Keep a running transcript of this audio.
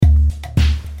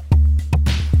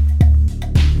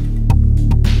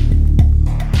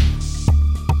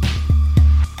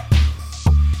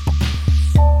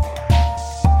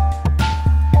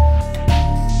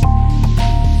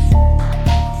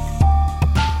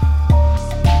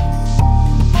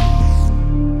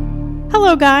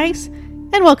Hello, guys,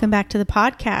 and welcome back to the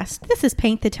podcast. This is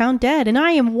Paint the Town Dead, and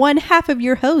I am one half of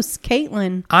your hosts,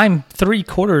 Caitlin. I'm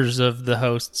 3/4 of the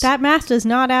hosts. That math does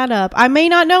not add up. I may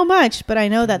not know much, but I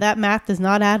know that math does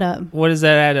not add up. What does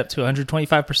that add up to?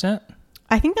 125%?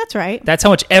 I think that's right. That's how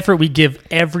much effort we give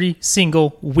every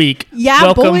single week. Yeah,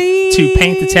 Welcome boy. to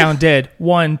Paint the Town Dead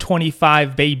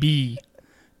 125, baby.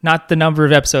 Not the number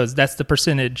of episodes. That's the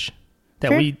percentage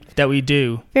that we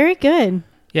do. Very good.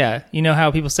 Yeah, you know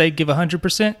how people say give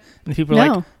 100%, and people are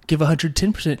No. like give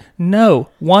 110%. No,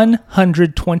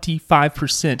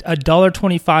 125%.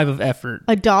 $1.25 of effort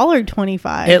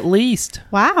 $1.25. at least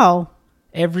Wow.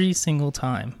 every single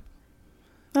time.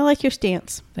 I like your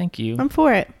stance. Thank you. I'm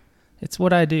for it. It's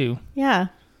what I do. Yeah.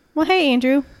 Well, hey,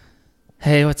 Andrew.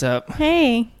 Hey, what's up?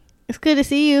 Hey. It's good to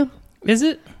see you. Is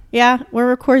it? Yeah, we're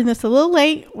recording this a little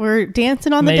late. We're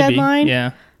dancing on the Maybe. deadline.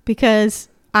 Yeah. Because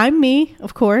I'm me,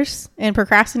 of course, and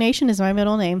procrastination is my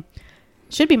middle name.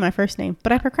 Should be my first name,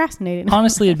 but I procrastinated.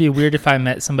 Honestly, it'd be weird if I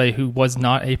met somebody who was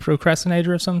not a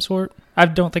procrastinator of some sort. I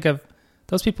don't think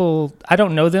those people, I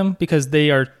don't know them because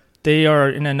they are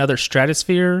in another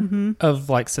stratosphere of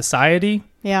like society.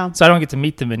 Yeah. So I don't get to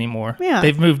meet them anymore. Yeah.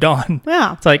 They've moved on.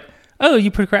 Yeah. It's like, oh,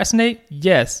 you procrastinate?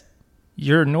 Yes.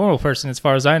 You're a normal person as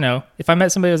far as I know. If I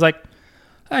met somebody who was like,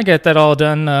 I got that all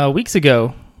done weeks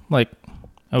ago. Like,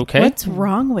 okay. What's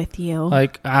wrong with you?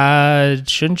 Like,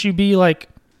 shouldn't you be like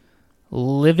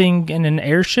living in an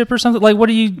airship or something? Like, what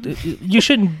are we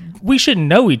shouldn't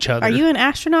know each other. Are you an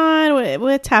astronaut?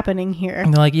 What's happening here?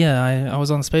 And they're like, yeah, I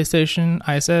was on the space station,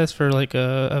 ISS, for like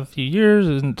a few years.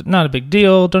 It's not a big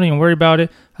deal. Don't even worry about it.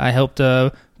 I helped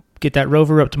get that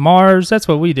rover up to Mars. That's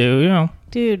what we do, you know.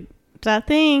 Dude, that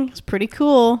thing is pretty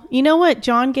cool. You know what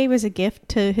John gave as a gift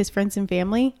to his friends and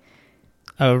family?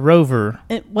 A rover.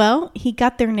 He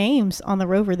got their names on the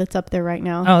rover that's up there right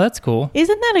now. Oh, that's cool.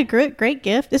 Isn't that a great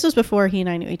gift? This was before he and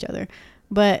I knew each other.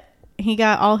 But he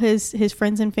got all his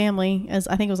friends and family, as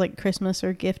I think it was like Christmas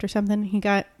or gift or something. He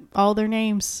got all their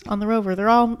names on the rover. They're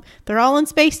all in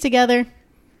space together.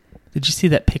 Did you see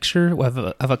that picture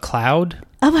of a cloud?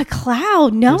 Of a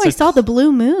cloud? No, There's I saw the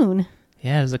blue moon.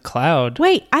 Yeah, there's a cloud.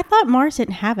 Wait, I thought Mars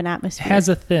didn't have an It atmosphere. has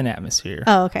a thin atmosphere.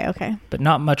 Oh, okay. But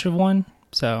not much of one.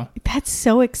 So That's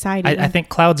so exciting. I think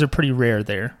clouds are pretty rare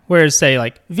there. Whereas, say,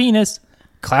 like Venus,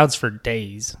 clouds for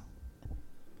days.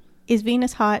 Is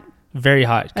Venus hot? Very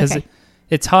hot. Because Okay.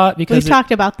 it's hot because... We've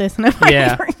talked about this and I've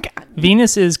Yeah. forgotten.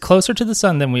 Venus is closer to the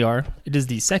sun than we are. It is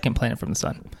the second planet from the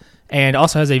sun. And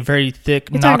also has a very thick,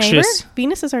 It's our neighbor? noxious...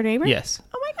 Venus is our neighbor? Yes.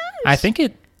 Oh my gosh. I think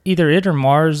either it or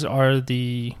Mars are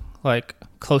the like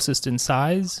closest in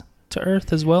size to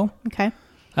Earth as well. Okay.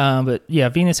 But yeah,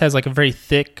 Venus has like a very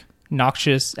thick,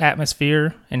 noxious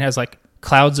atmosphere and has like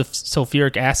clouds of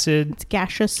sulfuric acid. It's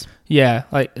gaseous. Yeah,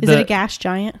 like Is it a gas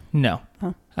giant? No,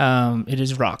 Oh. it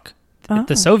is rock. Oh.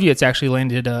 The Soviets actually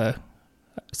landed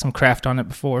some craft on it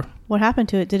before. What happened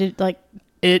to it? Did it like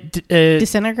It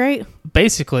disintegrate?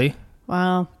 basically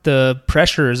Wow. the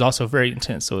pressure is also very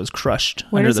intense, so it was crushed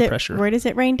under the pressure. Where does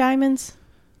it rain diamonds?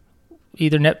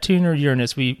 Either Neptune or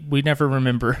Uranus. We never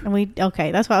remember. And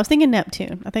that's why I was thinking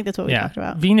Neptune. I think that's what we talked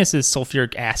about. Venus is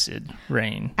sulfuric acid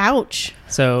rain. Ouch.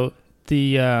 So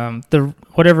the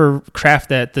whatever craft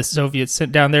that the Soviets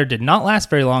sent down there did not last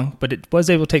very long, but it was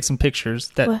able to take some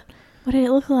pictures. What did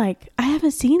it look like? I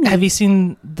haven't seen that. Have you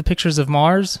seen the pictures of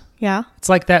Mars? Yeah. It's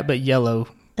like that, but yellow,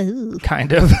 Ooh.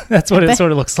 kind of. That's what it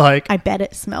sort of looks like. I bet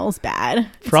it smells bad.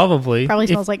 Probably. Probably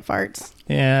smells like farts.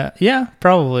 Yeah,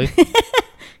 probably.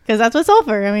 Because that's what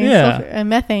sulfur. I mean, Yeah. sulfur and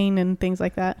methane and things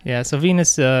like that. Yeah, so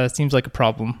Venus seems like a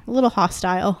problem. A little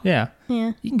hostile. Yeah.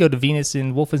 Yeah. You can go to Venus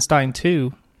in Wolfenstein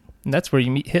 2, and that's where you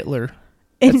meet Hitler.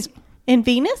 In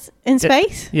Venus? In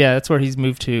space? Yeah, that's where he's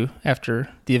moved to after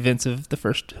the events of the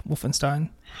first Wolfenstein.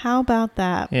 How about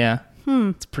that? Yeah.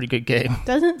 It's a pretty good game.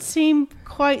 Doesn't seem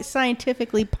quite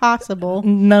scientifically possible.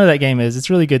 None of that game is. It's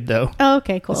really good, though. Oh,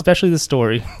 okay, cool. Especially the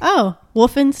story. Oh,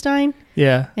 Wolfenstein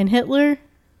Yeah. and Hitler?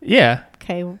 Yeah.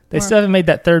 Okay. They still haven't made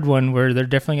that third one where they're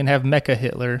definitely going to have Mecha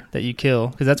Hitler that you kill.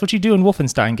 Because that's what you do in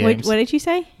Wolfenstein games. What did you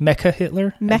say? Mecha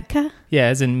Hitler? Mecha? Yeah,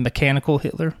 as in mechanical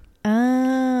Hitler.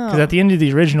 Oh. Because at the end of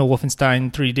the original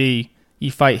Wolfenstein 3D,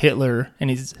 you fight Hitler and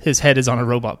his head is on a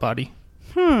robot body.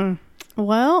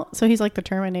 Well, so he's like the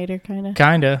Terminator, kind of.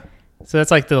 Kinda. So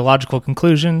that's like the logical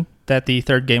conclusion that the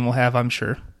third game will have, I'm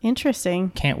sure. Interesting.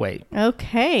 Can't wait.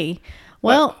 Okay.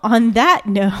 Well, on that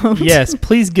note. Yes,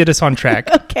 please get us on track.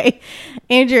 Okay.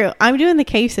 Andrew, I'm doing the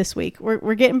case this week.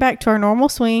 We're getting back to our normal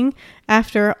swing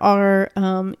after our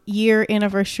year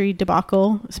anniversary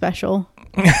debacle special.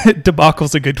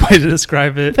 Debacle's a good way to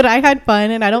describe it. But I had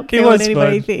fun, and I don't care It what was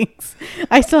anybody fun. thinks.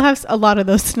 I still have a lot of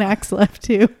those snacks left,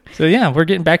 too. So yeah, we're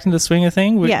getting back into the swing of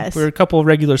thing. Yes. We're a couple of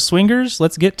regular swingers.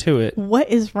 Let's get to it. What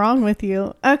is wrong with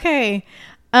you? Okay.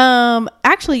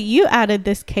 Actually, you added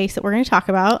this case that we're going to talk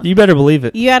about. You better believe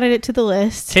it. You added it to the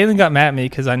list. Caitlin got mad at me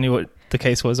because I knew what the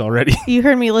case was already. You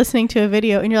heard me listening to a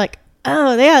video, and you're like,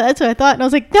 oh, yeah, that's what I thought. And I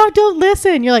was like, no, don't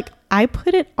listen. You're like, I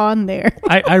put it on there.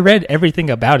 I read everything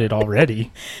about it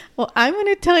already. Well, I'm going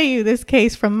to tell you this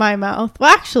case from my mouth.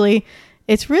 Well, actually,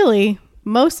 it's really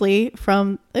mostly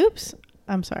from, oops,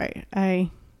 I'm sorry. I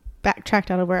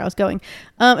backtracked out of where I was going.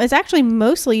 It's actually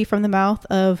mostly from the mouth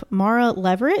of Mara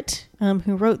Leverett,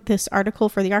 who wrote this article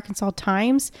for the Arkansas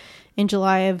Times in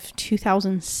July of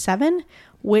 2007,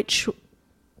 which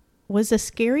was a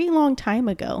scary long time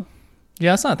ago.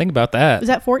 Yeah, let's not think about that. Was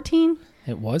that 14?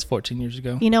 It was 14 years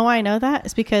ago. You know why I know that?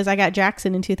 It's because I got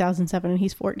Jackson in 2007 and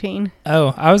he's 14.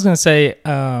 Oh, I was going to say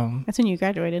That's when you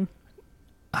graduated.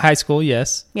 high school,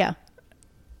 yes. Yeah.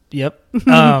 Yep.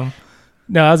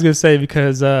 No, I was going to say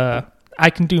because I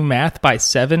can do math by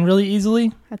 7 really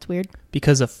easily That's weird.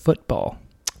 because of football.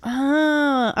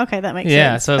 Oh, okay. That makes sense.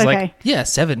 Yeah, so I was okay. like, yeah,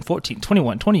 7, 14,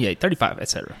 21, 28, 35,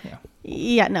 etc. Yeah.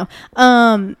 Yeah,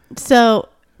 no. So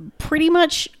pretty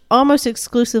much almost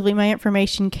exclusively my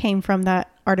information came from that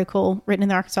article written in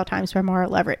the Arkansas Times by Mara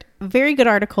Leverett. Very good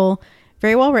article,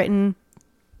 very well written.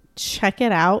 Check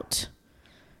it out.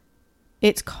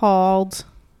 The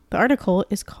article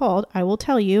is called, I will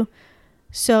tell you,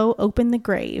 So Open the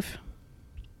Grave.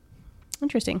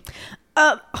 Interesting.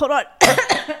 Hold on.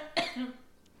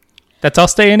 That's all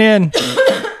staying in.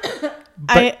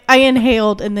 I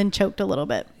inhaled and then choked a little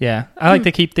bit. Yeah, I like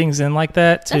to keep things in like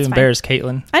that to That's fine. embarrass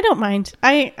Caitlin. I don't mind.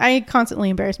 I constantly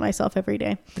embarrass myself every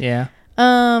day. Yeah.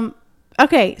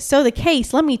 Okay, so the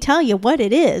case, let me tell you what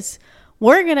it is.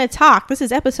 We're going to talk. This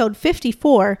is episode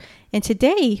 54, and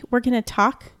today we're going to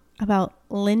talk about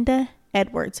Linda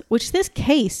Edwards, which this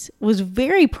case was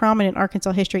very prominent in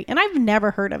Arkansas history, and I've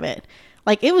never heard of it.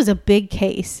 Like, it was a big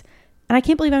case, and I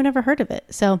can't believe I've never heard of it.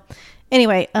 So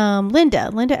anyway,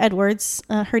 Linda Edwards,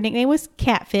 her nickname was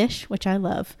Catfish, which I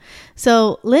love.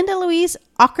 So Linda Louise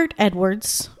Ockert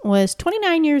Edwards was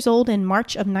 29 years old in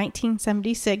March of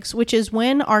 1976, which is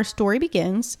when our story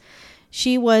begins.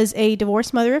 She was a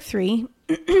divorced mother of 3.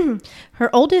 Her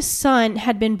oldest son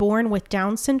had been born with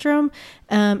Down syndrome,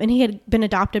 and he had been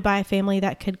adopted by a family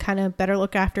that could kind of better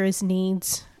look after his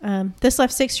needs. This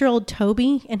left 6-year-old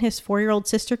Toby and his 4-year-old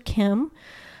sister Kim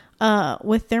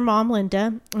with their mom,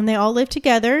 Linda, and they all lived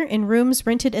together in rooms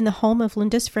rented in the home of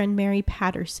Linda's friend, Mary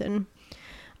Patterson.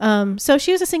 So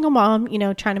she was a single mom,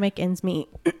 trying to make ends meet.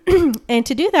 And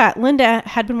to do that, Linda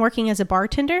had been working as a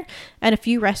bartender at a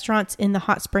few restaurants in the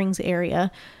Hot Springs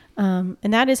area. And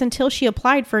that is until she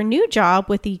applied for a new job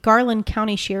with the Garland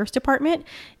County Sheriff's Department.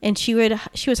 And she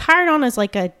was hired on as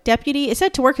like a deputy. It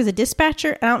said to work as a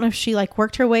dispatcher. I don't know if she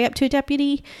worked her way up to a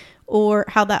deputy or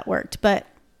how that worked, but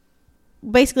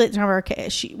basically it's not okay.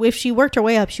 If she worked her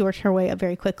way up, she worked her way up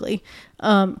very quickly.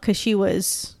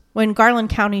 Because when Garland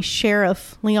County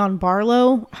Sheriff Leon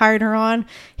Barlow hired her on,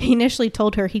 he initially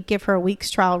told her he'd give her a week's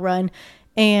trial run.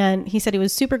 And he said he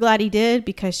was super glad he did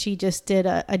because she just did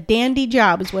a dandy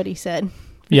job, is what he said.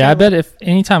 Yeah, I bet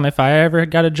if I ever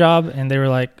got a job and they were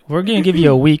like, we're going to give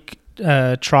you a week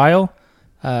trial,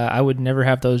 I would never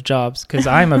have those jobs because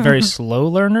I'm a very slow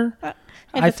learner,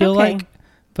 I feel like.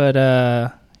 But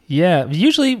yeah,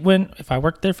 usually if I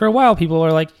worked there for a while, people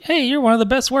are like, hey, you're one of the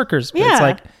best workers. But yeah. It's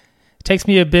like, it takes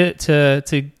me a bit to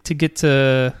get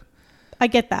to... I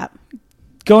get that.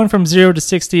 Going from 0 to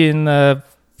 60 in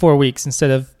 4 weeks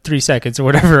instead of 3 seconds or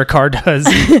whatever a car does.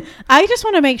 I just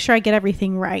want to make sure I get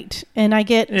everything right. And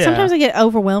sometimes I get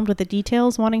overwhelmed with the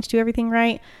details, wanting to do everything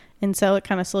right. And so it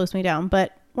kind of slows me down.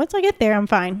 But once I get there, I'm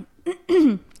fine.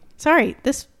 Sorry,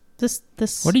 this.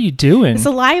 What are you doing? The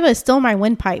saliva is still in my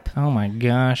windpipe. Oh my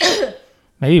gosh.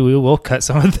 Maybe we will cut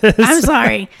some of this. I'm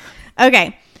sorry.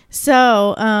 Okay.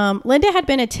 So Linda had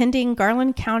been attending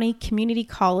Garland County Community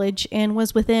College and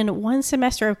was within 1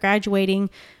 semester of graduating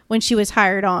when she was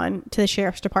hired on to the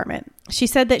sheriff's department. She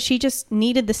said that she just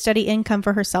needed the steady income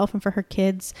for herself and for her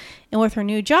kids. And with her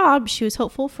new job, she was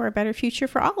hopeful for a better future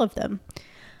for all of them.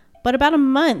 But about a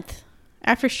month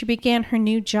after she began her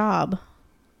new job,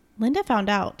 Linda found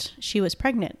out she was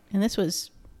pregnant. And this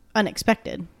was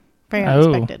unexpected. Very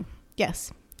unexpected.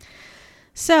 Yes.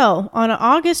 So on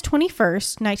August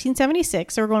 21st,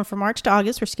 1976, so we're going from March to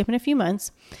August, we're skipping a few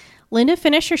months, Linda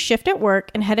finished her shift at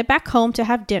work and headed back home to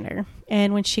have dinner.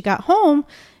 And when she got home,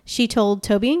 she told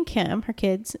Toby and Kim, her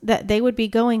kids, that they would be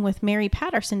going with Mary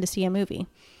Patterson to see a movie.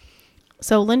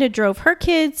 So Linda drove her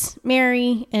kids,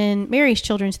 Mary, and Mary's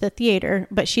children to the theater,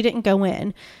 but she didn't go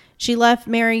in. She left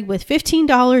Mary with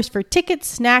 $15 for tickets,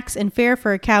 snacks, and fare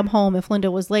for a cab home if Linda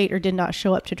was late or did not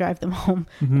show up to drive them home.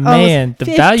 Man, the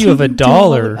value of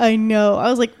 $1. I know. I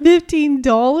was like,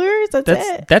 $15? That's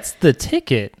it. That's the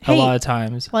ticket a lot of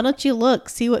times. Why don't you look,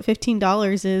 see what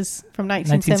 $15 is from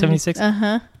 1976?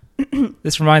 1976?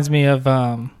 This reminds me of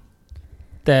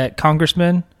that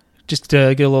congressman, just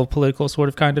to get a little political sort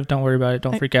of kind of, don't worry about it,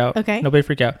 don't freak out. Okay. Nobody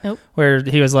freak out. Nope. Where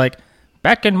he was like,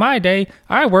 back in my day,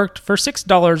 I worked for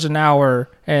 $6 an hour.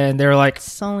 And they're like,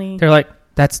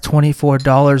 that's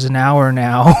 $24 an hour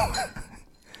now.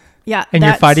 Yeah. And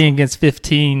you're fighting against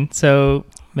 15. So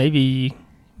maybe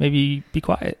be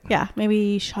quiet. Yeah.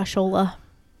 Maybe Shashola.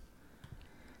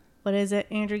 What is it?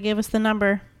 Andrew, give us the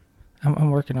number.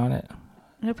 I'm working on it.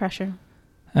 No pressure.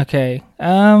 Okay.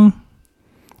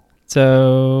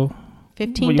 So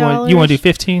 $15. You want to do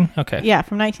 15? Okay. Yeah,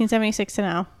 from 1976 to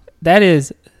now. That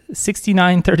is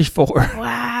 $69.34.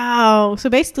 Wow. So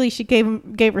basically she gave her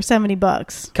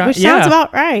 $70, which yeah. sounds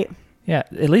about right. Yeah,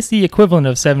 at least the equivalent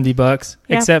of $70,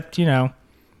 yeah. Except,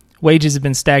 wages have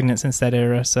been stagnant since that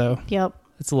era, so yep.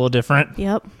 It's a little different.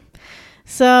 Yep.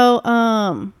 So,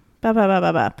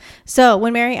 So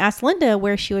when Mary asked Linda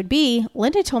where she would be,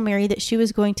 Linda told Mary that she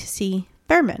was going to see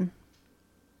Thurman.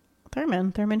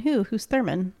 Thurman who? Who's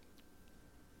Thurman?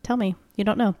 Tell me. You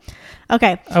don't know.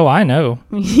 Okay. Oh, I know.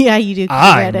 Yeah, you do.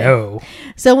 I know.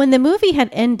 So when the movie had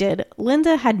ended,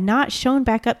 Linda had not shown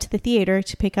back up to the theater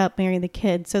to pick up Mary and the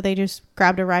kids. So they just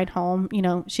grabbed a ride home.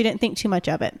 She didn't think too much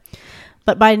of it.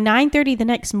 But by 9:30 the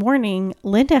next morning,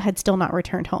 Linda had still not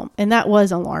returned home. And that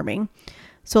was alarming.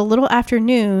 So a little after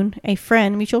noon, a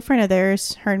mutual friend of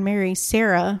theirs, her and Mary,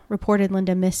 Sarah, reported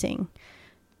Linda missing.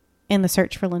 And the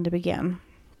search for Linda began.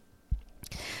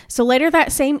 So later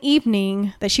that same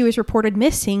evening that she was reported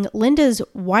missing, Linda's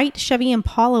white Chevy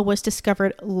Impala was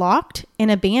discovered locked and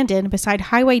abandoned beside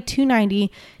Highway 290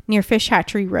 near Fish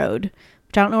Hatchery Road,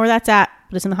 which I don't know where that's at,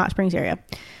 but it's in the Hot Springs area.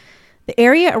 The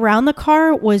area around the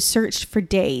car was searched for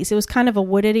days. It was kind of a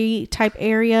woodedy type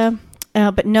area,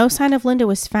 but no sign of Linda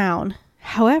was found.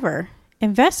 However,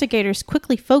 investigators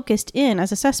quickly focused in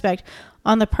as a suspect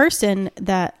on the person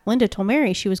that Linda told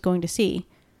Mary she was going to see.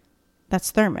 That's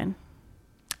Thurman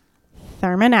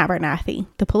Abernathy,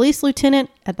 the police lieutenant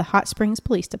at the Hot Springs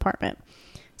Police Department.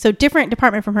 So different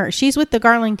department from her. She's with the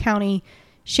Garland County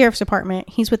Sheriff's Department.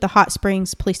 He's with the Hot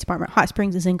Springs Police Department. Hot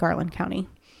Springs is in Garland County.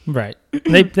 Right.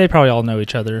 They probably all know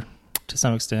each other to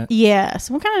some extent. Yeah.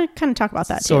 So we'll kind of talk about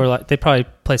that so too. Like they probably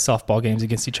play softball games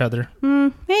against each other.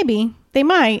 Maybe. They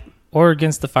might. Or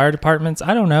against the fire departments.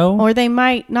 I don't know. Or they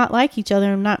might not like each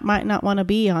other and might not want to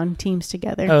be on teams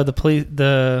together. Oh, the police,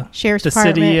 the Sheriff's the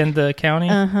Department. city and the county?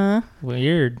 Uh-huh.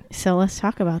 Weird. So let's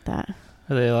talk about that.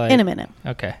 Are they like... in a minute.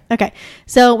 Okay.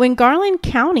 So when Garland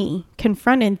County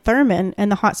confronted Thurman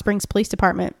and the Hot Springs Police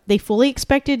Department, they fully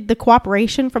expected the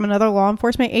cooperation from another law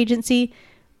enforcement agency,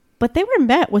 but they were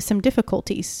met with some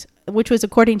difficulties, which was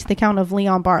according to the account of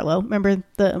Leon Barlow. Remember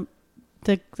the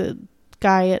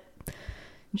guy at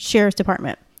Sheriff's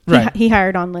Department? Right. He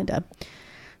hired on Linda.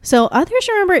 So others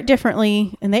remember it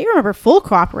differently, and they remember full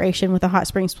cooperation with the Hot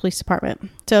Springs Police Department.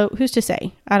 So who's to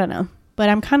say? I don't know. But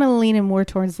I'm kind of leaning more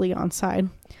towards Leon's side.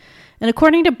 And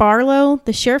according to Barlow,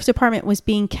 the Sheriff's Department was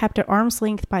being kept at arm's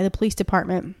length by the police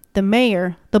department, the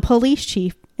mayor, the police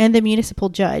chief, and the municipal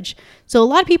judge. So a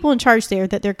lot of people in charge there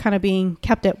that they're kind of being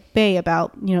kept at bay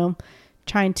about,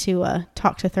 trying to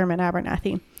talk to Thurman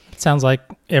Abernathy. Sounds like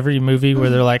every movie where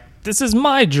they're like, this is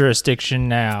my jurisdiction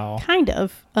now. Kind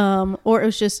of. Or it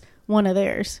was just one of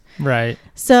theirs. Right.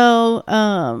 So,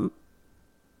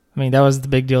 that was the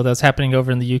big deal that was happening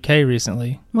over in the UK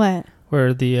recently. What?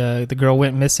 Where the girl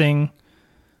went missing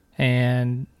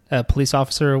and a police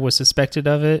officer was suspected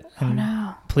of it.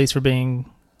 And police were being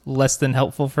less than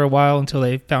helpful for a while until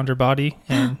they found her body.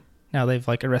 And now they've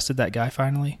arrested that guy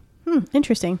finally.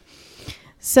 Interesting.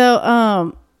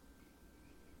 So,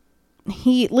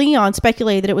 Leon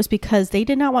speculated that it was because they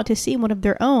did not want to see one of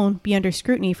their own be under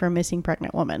scrutiny for a missing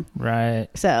pregnant woman. Right.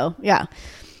 So, yeah.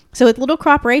 So with little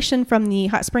cooperation from the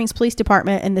Hot Springs Police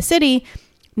Department and the city,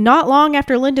 not long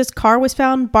after Linda's car was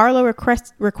found, Barlow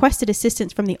requested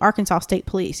assistance from the Arkansas State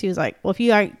Police. He was like, well, if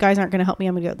you guys aren't going to help me,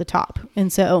 I'm going to go to the top.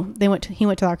 And so he went to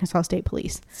the Arkansas State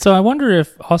Police. So I wonder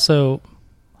if also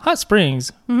Hot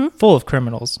Springs, full of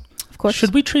criminals. Of course.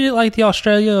 Should we treat it like the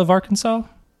Australia of Arkansas?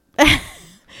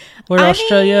 Where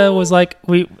Australia was like,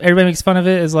 everybody makes fun of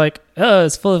it as like, oh,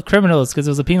 it's full of criminals because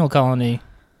it was a penal colony.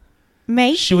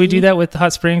 Maybe. Should we do that with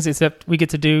Hot Springs, except we get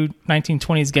to do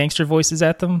 1920s gangster voices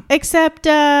at them? Except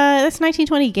that's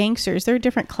 1920 gangsters. They're a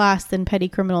different class than petty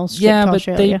criminals. Yeah, but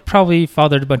Australia. they probably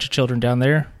fathered a bunch of children down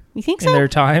there You think in so? their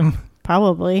time.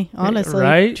 Probably, honestly.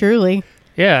 Right? Truly.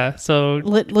 Yeah, so...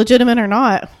 Legitimate or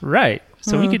not. Right.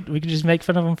 So we could just make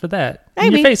fun of them for that. In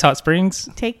Maybe. your face, Hot Springs.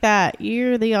 Take that.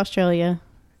 You're the Australia.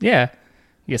 Yeah.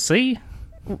 You see?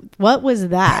 What was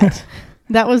that?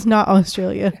 That was not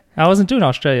Australia. I wasn't doing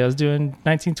Australia. I was doing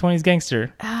 1920s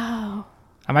gangster. Oh.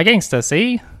 I'm a gangster,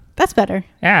 see? That's better.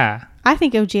 Yeah. I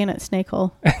think of Janet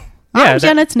Snakehole. Yeah, I'm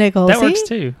Janet Snakehole. That see? works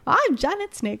too. I'm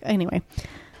Janet Snake. Anyway,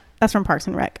 that's from Parks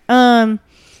and Rec.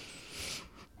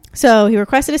 So he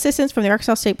requested assistance from the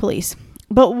Arkansas State Police.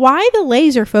 But why the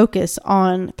laser focus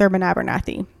on Thurman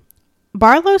Abernathy?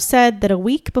 Barlow said that a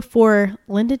week before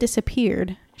Linda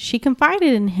disappeared, she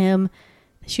confided in him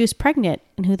that she was pregnant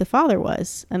and who the father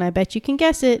was. And I bet you can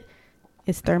guess it.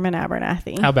 It's Thurman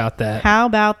Abernathy. How about that? How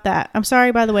about that? I'm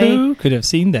sorry, by the way. Who could have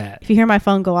seen that? If you hear my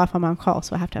phone go off, I'm on call,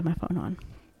 so I have to have my phone on.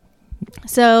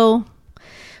 So,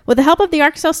 with the help of the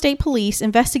Arkansas State Police,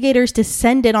 investigators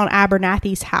descended on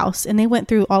Abernathy's house, and they went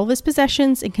through all of his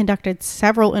possessions and conducted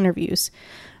several interviews.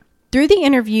 Through the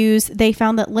interviews, they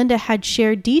found that Linda had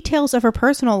shared details of her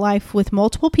personal life with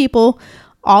multiple people,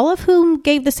 all of whom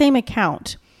gave the same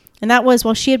account. And that was,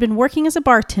 while she had been working as a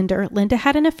bartender, Linda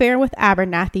had an affair with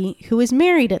Abernathy, who was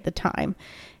married at the time.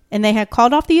 And they had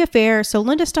called off the affair, so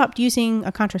Linda stopped using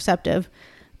a contraceptive.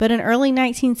 But in early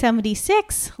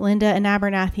 1976, Linda and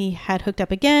Abernathy had hooked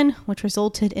up again, which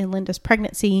resulted in Linda's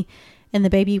pregnancy, and the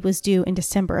baby was due in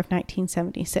December of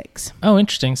 1976. Oh,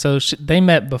 interesting. So they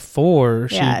met before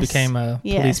she Yes. became a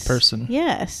police person.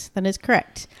 Yes, that is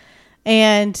correct.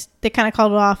 And they kind of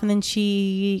called it off, and then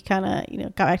she kind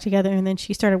of, got back together, and then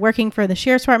she started working for the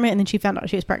sheriff's department, and then she found out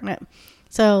she was pregnant.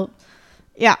 So,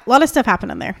 yeah, a lot of stuff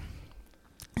happened in there.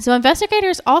 So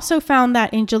investigators also found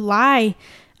that in July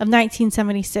of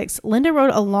 1976, Linda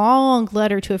wrote a long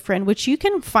letter to a friend, which you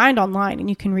can find online, and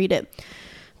you can read it,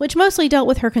 which mostly dealt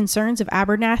with her concerns of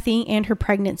Abernathy and her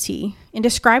pregnancy. In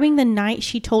describing the night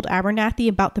she told Abernathy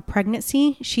about the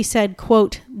pregnancy, she said,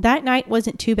 quote, "That night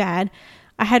wasn't too bad.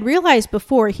 I had realized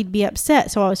before he'd be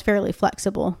upset, so I was fairly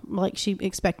flexible, like she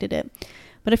expected it.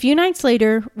 But a few nights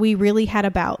later, we really had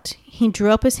a bout. He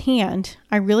drew up his hand.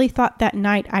 I really thought that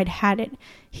night I'd had it.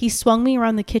 He swung me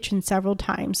around the kitchen several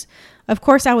times. Of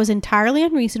course, I was entirely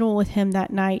unreasonable with him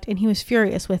that night, and he was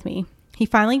furious with me. He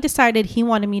finally decided he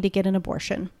wanted me to get an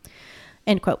abortion."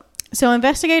 End quote. So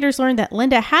investigators learned that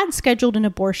Linda had scheduled an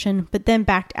abortion, but then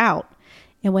backed out.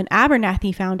 And when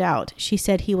Abernathy found out, she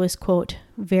said he was, quote,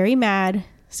 "very mad,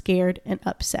 scared, and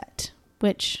upset,"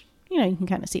 which, you can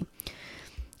kind of see.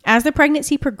 As the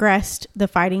pregnancy progressed, the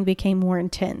fighting became more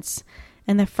intense.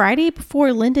 And the Friday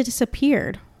before Linda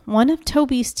disappeared, one of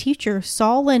Toby's teachers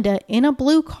saw Linda in a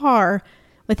blue car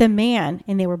with a man,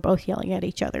 and they were both yelling at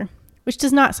each other, which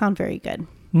does not sound very good.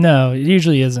 No, it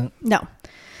usually isn't. No.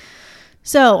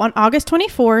 So on August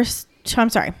 21st,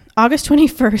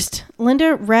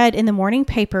 Linda read in the morning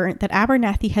paper that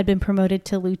Abernathy had been promoted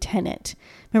to lieutenant.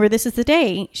 Remember, this is the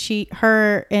day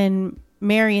her and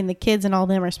Mary and the kids and all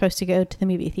them are supposed to go to the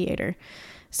movie theater.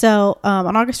 So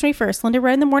on August 21st, Linda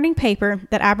read in the morning paper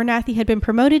that Abernathy had been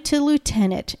promoted to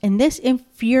lieutenant, and this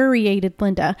infuriated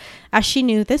Linda, as she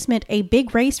knew this meant a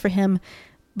big raise for him,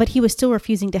 but he was still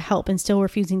refusing to help and still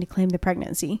refusing to claim the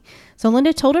pregnancy. So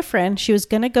Linda told a friend she was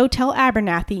going to go tell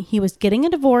Abernathy he was getting a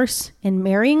divorce and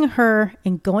marrying her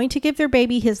and going to give their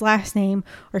baby his last name,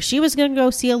 or she was going to go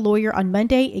see a lawyer on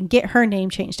Monday and get her name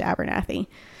changed to Abernathy.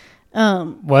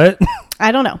 What?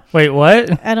 I don't know. Wait,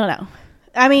 what? I don't know.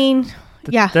 I mean,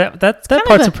 yeah. That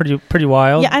part's pretty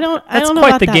wild. Yeah, I don't know That's about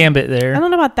quite the that. gambit there. I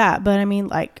don't know about that, but I mean,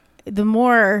 like, the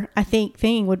more I think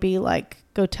thing would be like,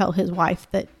 go tell his wife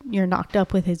that you're knocked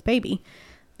up with his baby.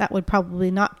 That would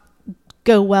probably not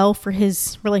go well for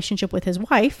his relationship with his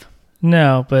wife.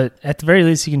 No, but at the very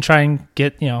least, you can try and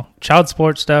get, child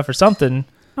support stuff or something.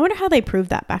 I wonder how they proved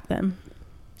that back then.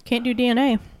 Can't do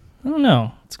DNA. I don't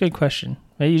know. It's a good question.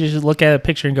 Maybe you just look at a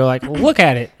picture and go like, well, look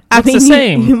at it. I It's mean, the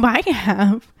same. You might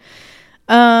have.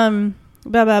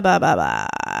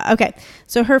 Okay.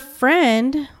 So her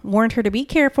friend warned her to be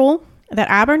careful, that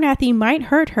Abernathy might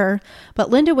hurt her, but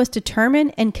Linda was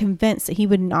determined and convinced that he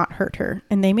would not hurt her,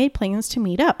 and they made plans to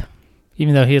meet up.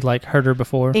 Even though he had hurt her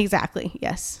before. Exactly.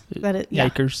 Yes. That is, yeah.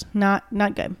 Yikers.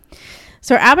 Not good.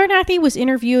 So Abernathy was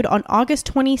interviewed on August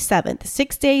 27th,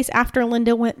 6 days after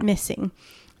Linda went missing.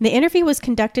 The interview was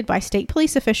conducted by state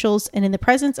police officials and in the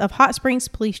presence of Hot Springs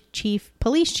Police Chief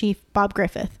Bob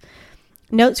Griffith.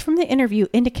 Notes from the interview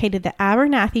indicated that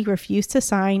Abernathy refused to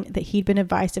sign that he'd been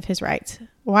advised of his rights.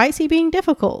 Why is he being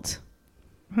difficult?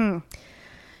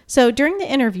 So during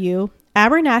the interview,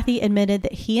 Abernathy admitted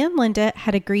that he and Linda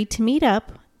had agreed to meet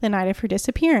up the night of her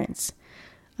disappearance.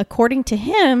 According to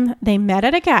him, they met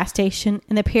at a gas station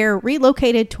and the pair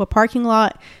relocated to a parking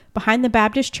lot behind the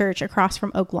Baptist church across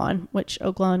from Oaklawn, which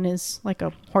Oaklawn is like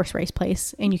a horse race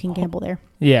place and you can gamble there.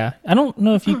 Yeah. I don't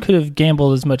know if you could have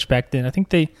gambled as much back then. I think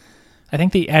they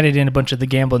added in a bunch of the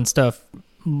gambling stuff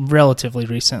relatively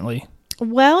recently.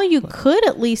 Well, you could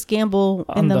at least gamble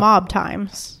in the mob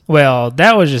times. Well,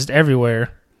 that was just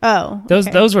everywhere. Oh,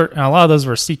 those were, a lot of those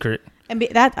were secret. And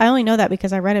that I only know that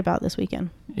because I read about this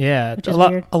weekend. Yeah, which is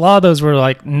weird. A lot of those were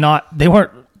like they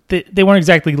weren't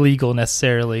exactly legal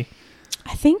necessarily.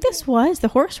 I think this was the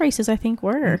horse races. I think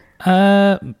were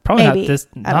probably maybe.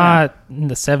 not in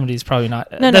the 70s. Probably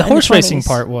not. No, the horse racing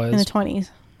part was in the 20s.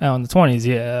 Oh, in the 20s,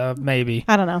 yeah, maybe.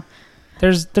 I don't know.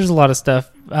 There's a lot of stuff,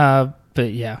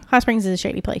 but yeah. Hot Springs is a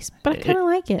shady place, but I kind of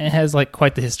like it. It has like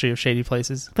quite the history of shady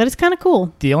places. But it's kind of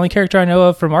cool. The only character I know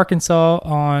of from Arkansas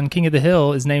on King of the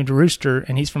Hill is named Rooster,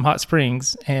 and he's from Hot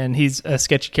Springs, and he's a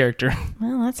sketchy character.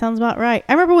 Well, that sounds about right.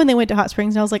 I remember when they went to Hot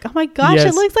Springs, and I was like, oh my gosh,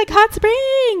 Yes. It looks like Hot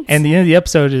Springs. And the end of the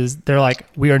episode is they're like,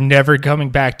 we are never coming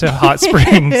back to Hot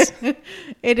Springs.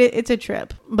 It's a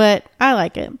trip, but I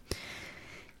like it.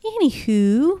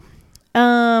 Anywho,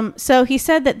 so he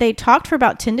said that they talked for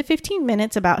about 10 to 15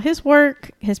 minutes about his work,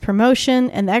 his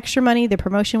promotion, and the extra money the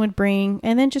promotion would bring,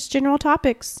 and then just general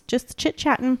topics, just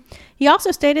chit-chatting. He also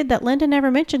stated that Linda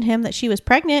never mentioned him that she was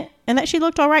pregnant and that she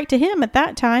looked all right to him at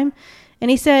that time. And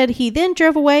he said he then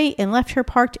drove away and left her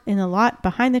parked in the lot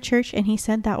behind the church, and he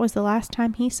said that was the last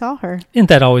time he saw her. Isn't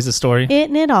that always the story?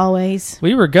 Isn't it always?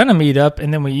 We were going to meet up,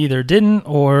 and then we either didn't,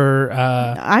 or...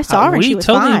 I saw her and she was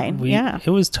fine. Yeah.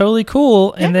 It was totally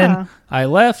cool, and Yeah. then I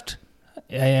left,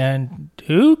 and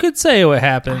who could say what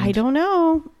happened? I don't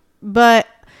know. But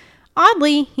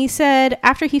oddly, he said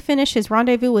after he finished his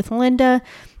rendezvous with Linda,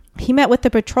 he met with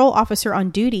the patrol officer on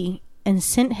duty and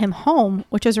sent him home,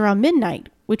 which was around midnight,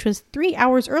 which was 3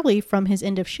 hours early from his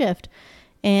end of shift.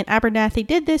 And Abernathy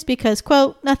did this because,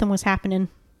 quote, nothing was happening.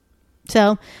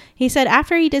 So he said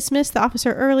after he dismissed the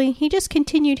officer early, he just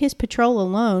continued his patrol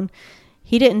alone.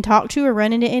 He didn't talk to or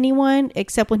run into anyone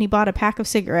except when he bought a pack of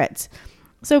cigarettes.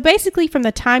 So basically from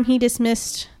the time he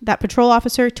dismissed that patrol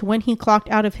officer to when he clocked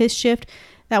out of his shift,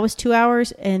 that was 2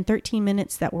 hours and 13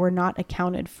 minutes that were not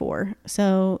accounted for.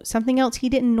 So something else he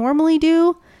didn't normally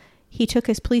do, he took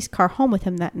his police car home with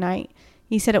him that night.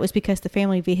 He said it was because the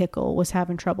family vehicle was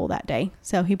having trouble that day.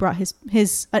 So he brought his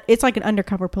it's like an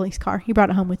undercover police car. He brought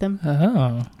it home with him.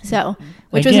 Oh. So,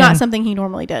 which was not something he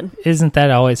normally did. Isn't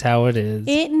that always how it is?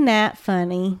 Isn't that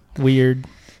funny? Weird.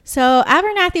 So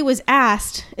Abernathy was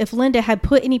asked if Linda had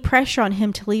put any pressure on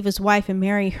him to leave his wife and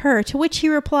marry her, to which he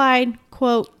replied,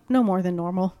 quote, no more than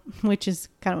normal, which is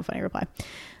kind of a funny reply.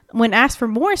 When asked for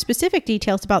more specific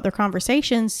details about their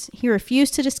conversations, he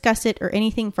refused to discuss it or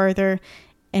anything further.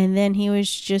 And then he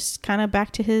was just kind of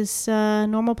back to his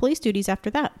normal police duties after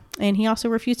that. And he also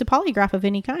refused a polygraph of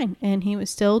any kind. And he was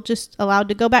still just allowed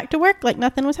to go back to work like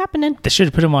nothing was happening. They should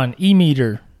have put him on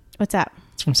E-meter. What's that?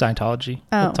 It's from Scientology.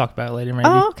 Oh. We'll talk about it later, maybe.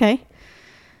 Oh, okay.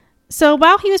 So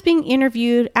while he was being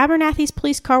interviewed, Abernathy's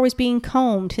police car was being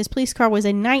combed. His police car was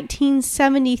a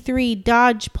 1973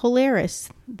 Dodge Polaris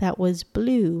that was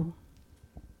blue.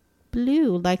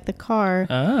 Blue, like the car.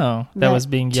 Oh, that was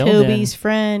being yelled Toby's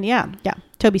friend. Yeah.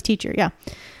 Toby's teacher. Yeah.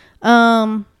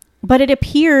 But it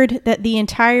appeared that the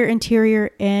entire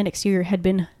interior and exterior had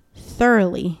been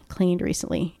thoroughly cleaned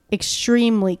recently.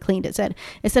 Extremely cleaned, it said.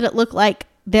 It said it looked like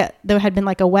that there had been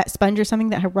like a wet sponge or something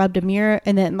that had rubbed a mirror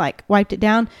and then like wiped it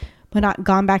down, but not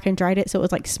gone back and dried it. So it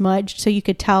was like smudged. So you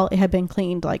could tell it had been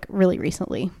cleaned like really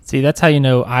recently. See, that's how you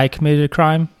know I committed a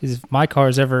crime, is if my car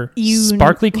is ever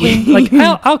sparkly clean. Like,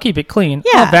 I'll keep it clean.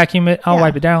 Yeah. I'll vacuum it. I'll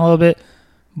wipe it down a little bit.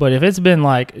 But if it's been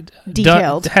like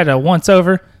detailed, had a once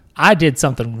over, I did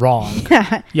something wrong.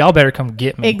 Y'all better come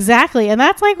get me. Exactly. And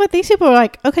that's like what these people are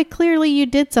like, okay, clearly you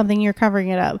did something. You're covering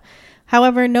it up.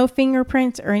 However, no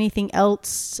fingerprints or anything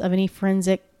else of any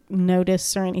forensic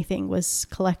notice or anything was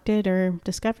collected or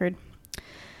discovered.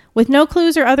 With no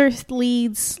clues or other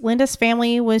leads, Linda's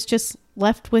family was just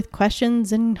left with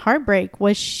questions and heartbreak.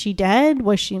 Was she dead?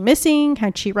 Was she missing?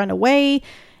 Had she run away?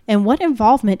 And what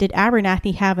involvement did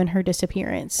Abernathy have in her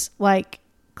disappearance? Like,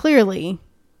 clearly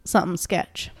something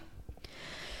sketch.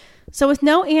 So with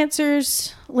no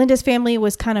answers, Linda's family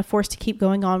was kind of forced to keep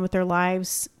going on with their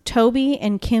lives. Toby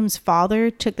and Kim's father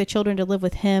took the children to live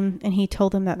with him, and he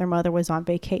told them that their mother was on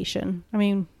vacation. I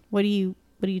mean, what do you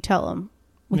tell them?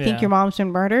 We think your mom's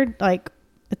been murdered? Like,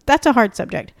 that's a hard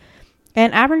subject.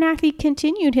 And Abernathy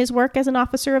continued his work as an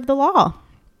officer of the law.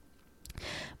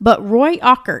 But Roy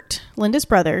Ockert, Linda's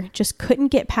brother, just couldn't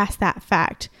get past that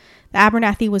fact. The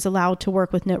Abernathy was allowed to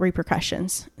work with no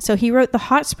repercussions. So he wrote the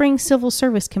Hot Springs Civil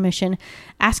Service Commission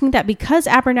asking that because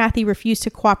Abernathy refused to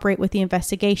cooperate with the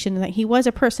investigation and that he was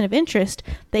a person of interest,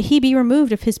 that he be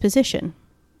removed of his position.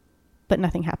 But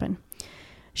nothing happened.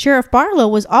 Sheriff Barlow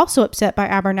was also upset by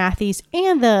Abernathy's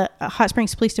and the Hot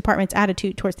Springs Police Department's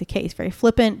attitude towards the case. Very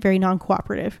flippant, very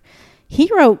non-cooperative. He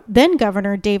wrote then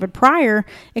Governor David Pryor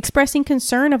expressing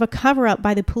concern of a cover-up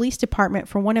by the police department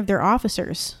for one of their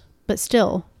officers. But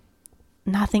still,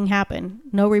 nothing happened.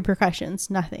 No repercussions.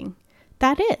 Nothing.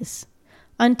 That is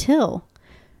until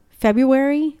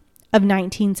February of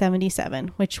 1977,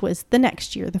 which was the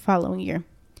next year, the following year.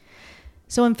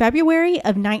 So in February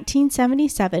of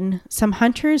 1977, some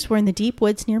hunters were in the deep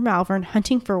woods near Malvern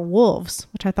hunting for wolves,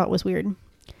 which I thought was weird.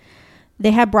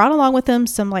 They had brought along with them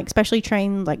some specially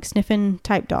trained sniffing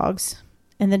type dogs.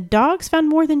 And the dogs found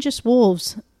more than just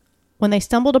wolves when they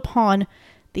stumbled upon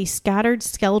the scattered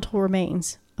skeletal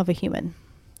remains of a human.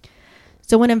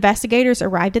 So when investigators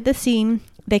arrived at the scene,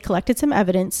 they collected some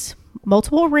evidence,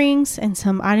 multiple rings and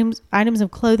some items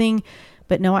of clothing,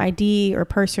 but no ID or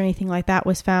purse or anything like that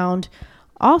was found.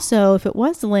 Also, if it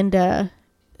was Linda,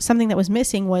 something that was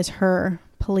missing was her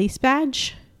police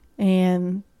badge,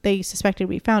 and they suspected it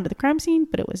would be found at the crime scene,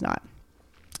 but it was not.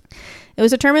 It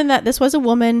was determined that this was a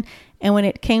woman, and when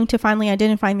it came to finally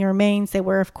identifying the remains, they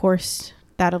were, of course,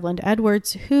 that of Linda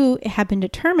Edwards, who, it had been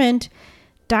determined,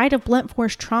 died of blunt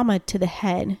force trauma to the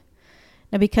head.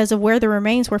 Now, because of where the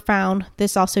remains were found,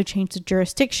 this also changed the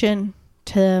jurisdiction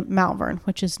to Malvern,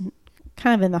 which is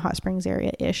kind of in the Hot Springs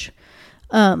area-ish.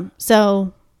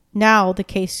 So now the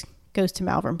case goes to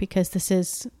Malvern because this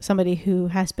is somebody who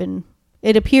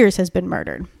it appears has been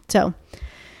murdered. So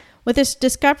with this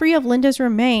discovery of Linda's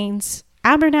remains,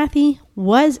 Abernathy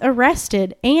was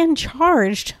arrested and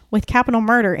charged with capital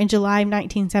murder in July of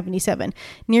 1977,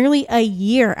 nearly a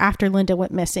year after Linda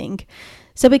went missing.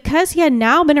 So because he had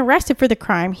now been arrested for the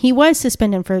crime, he was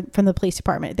suspended from the police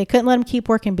department. They couldn't let him keep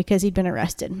working because he'd been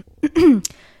arrested.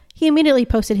 He immediately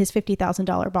posted his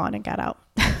 $50,000 bond and got out.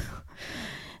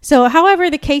 So, however,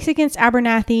 the case against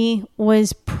Abernathy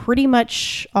was pretty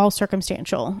much all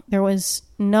circumstantial. There was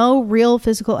no real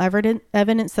physical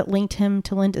evidence that linked him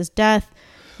to Linda's death.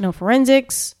 No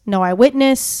forensics, no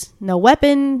eyewitness, no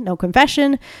weapon, no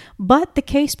confession, but the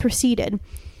case proceeded.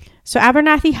 So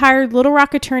Abernathy hired Little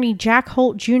Rock attorney Jack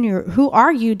Holt Jr., who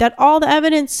argued that all the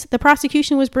evidence the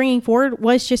prosecution was bringing forward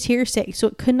was just hearsay, so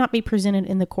it could not be presented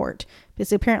in the court.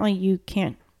 Because apparently you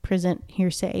can't present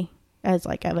hearsay as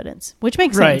evidence, which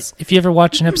makes sense. Right. If you ever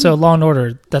watch an episode of Law and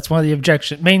Order, that's one of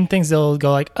the main things. They'll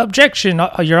go objection,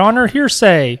 Your Honor,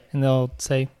 hearsay. And they'll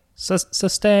say,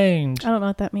 sustained. I don't know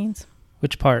what that means.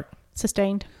 Which part?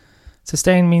 Sustained.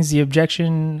 Sustained means the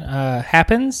objection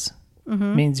happens.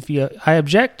 Mm-hmm. Means if I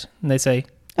object, and they say,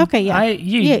 okay, yeah.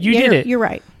 You did it. You're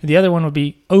right. The other one would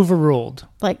be overruled.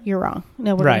 You're wrong.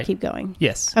 No, we're going to keep going.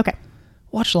 Yes. Okay.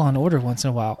 Watch Law and Order once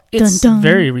in a while. It's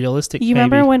very realistic. You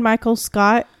remember when Michael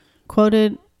Scott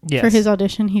quoted for his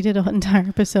audition? He did an entire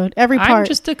episode. Every part. I'm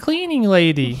just a cleaning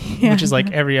lady. Yeah. Which is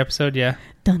every episode, yeah.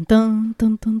 Dun, dun,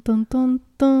 dun, dun, dun, dun,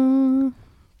 dun.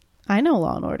 I know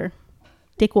Law and Order.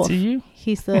 Dick Wolf. Do you?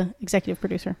 He's the executive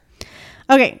producer.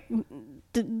 Okay.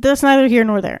 That's neither here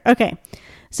nor there. Okay.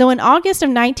 So in August of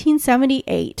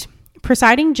 1978,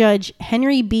 presiding judge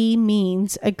Henry B.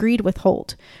 Means agreed with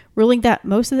Holt, ruling that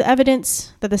most of the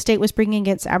evidence that the state was bringing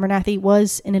against Abernathy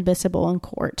was inadmissible in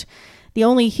court. The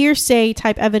only hearsay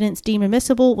type evidence deemed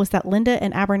admissible was that Linda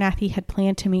and Abernathy had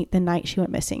planned to meet the night she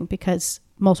went missing, because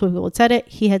multiple people had said it,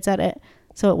 he had said it,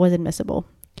 so it was admissible.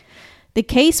 The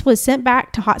case was sent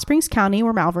back to Hot Springs County,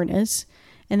 where Malvern is,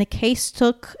 and the case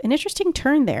took an interesting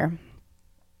turn there.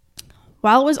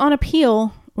 While it was on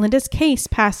appeal, Linda's case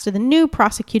passed to the new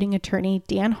prosecuting attorney,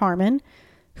 Dan Harmon,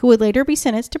 who would later be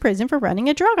sentenced to prison for running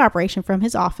a drug operation from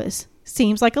his office.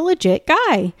 Seems like a legit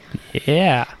guy.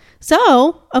 Yeah.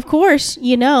 So, of course,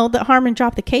 you know that Harmon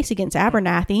dropped the case against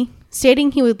Abernathy,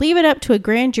 stating he would leave it up to a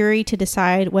grand jury to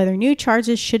decide whether new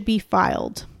charges should be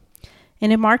filed.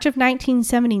 And in March of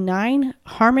 1979,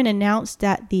 Harmon announced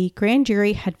that the grand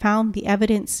jury had found the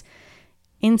evidence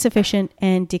insufficient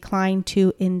and declined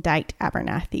to indict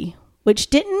Abernathy,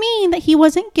 which didn't mean that he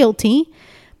wasn't guilty,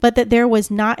 but that there was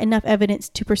not enough evidence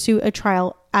to pursue a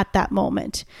trial at that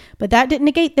moment. But that didn't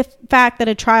negate the fact that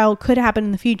a trial could happen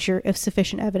in the future if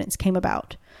sufficient evidence came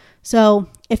about. So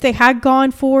if they had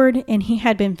gone forward and he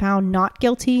had been found not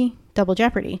guilty, double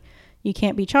jeopardy. You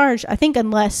can't be charged, I think,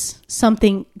 unless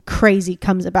something crazy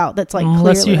comes about that's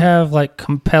unless clearly, you have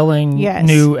compelling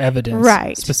new evidence.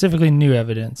 Right. Specifically new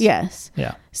evidence. Yes.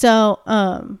 Yeah. So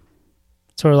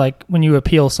So like when you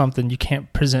appeal something, you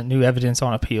can't present new evidence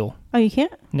on appeal. Oh, you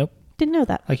can't? Nope. Didn't know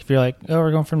that. Like if you're like, oh,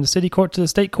 we're going from the city court to the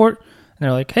state court, and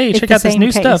they're like, hey, It's check the out this same new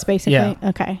case, stuff. basically. Yeah.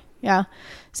 Okay. Yeah.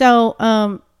 So,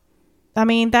 I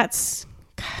mean, I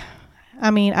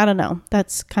don't know.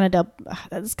 That's kind of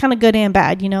good and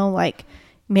bad, like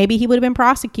maybe he would have been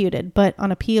prosecuted, but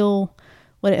on appeal,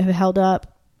 would it have held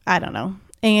up? I don't know.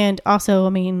 And also, I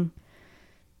mean,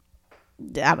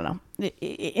 I don't know.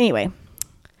 Anyway,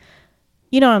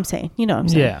 you know what I'm saying?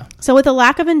 Yeah. So with a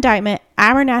lack of indictment,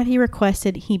 Abernathy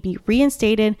requested he be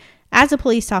reinstated as a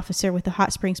police officer with the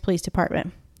Hot Springs Police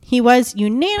Department. He was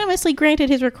unanimously granted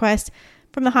his request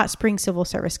from the Hot Springs Civil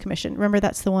Service Commission. Remember,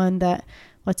 that's the one that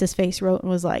What's-His-Face wrote and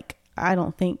was like, I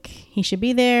don't think he should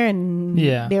be there. And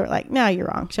they were like, no, you're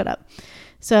wrong. Shut up.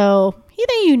 So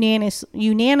they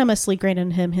unanimously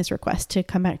granted him his request to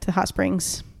come back to the Hot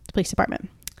Springs Police Department.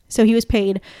 So he was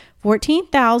paid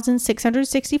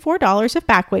 $14,664 of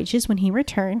back wages when he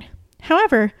returned.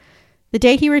 However, the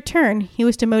day he returned, he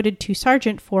was demoted to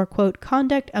sergeant for, quote,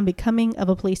 conduct unbecoming of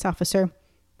a police officer.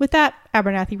 With that,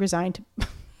 Abernathy resigned.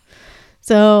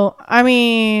 So, I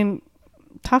mean,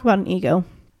 talk about an ego.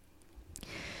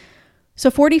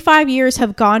 So 45 years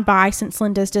have gone by since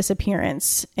Linda's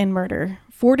disappearance and murder.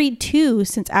 42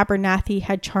 since Abernathy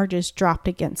had charges dropped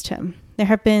against him. There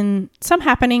have been some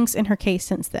happenings in her case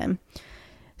since then.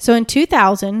 So in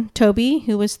 2000, Toby,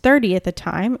 who was 30 at the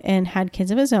time and had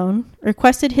kids of his own,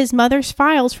 requested his mother's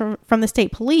files from the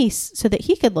state police so that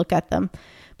he could look at them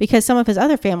because some of his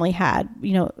other family had,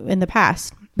 in the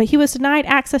past. But he was denied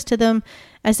access to them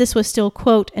as this was still,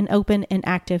 quote, an open and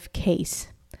active case.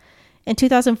 In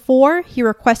 2004, he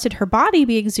requested her body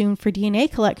be exhumed for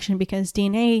DNA collection because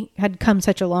DNA had come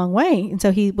such a long way. And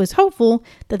so he was hopeful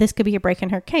that this could be a break in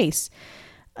her case.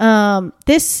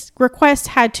 This request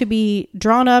had to be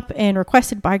drawn up and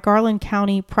requested by Garland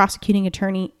County prosecuting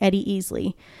attorney Eddie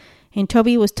Easley. And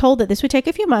Toby was told that this would take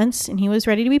a few months and he was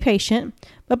ready to be patient.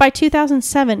 But by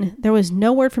 2007, there was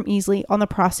no word from Easley on the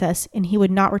process and he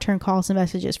would not return calls and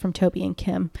messages from Toby and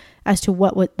Kim as to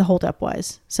what the holdup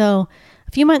was. So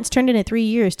a few months turned into 3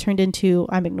 years, turned into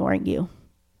I'm ignoring you.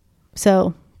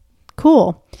 So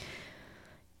cool.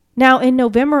 Now in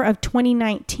November of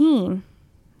 2019,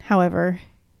 however,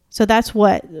 so that's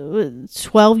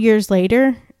 12 years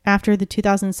later after the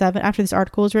 2007, after this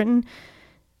article was written.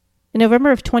 In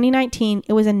November of 2019,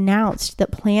 it was announced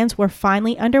that plans were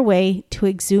finally underway to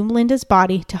exhume Linda's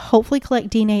body to hopefully collect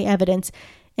DNA evidence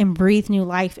and breathe new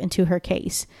life into her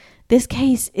case. This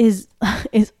case is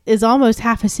almost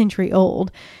half a century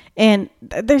old. And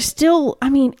there's still,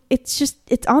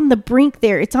 it's on the brink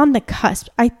there. It's on the cusp.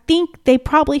 I think they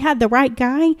probably had the right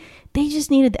guy. They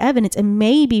just needed the evidence, and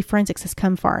maybe forensics has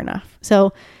come far enough.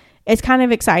 So it's kind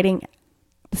of exciting.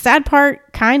 The sad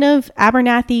part, kind of,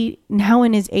 Abernathy, now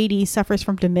in his 80s, suffers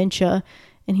from dementia,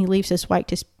 and he leaves his wife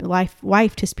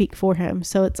to speak for him.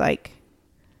 So it's like...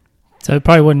 So it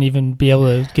probably wouldn't even be able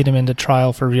to get him into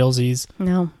trial for realsies.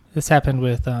 No. This happened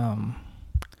with... there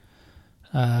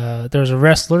was a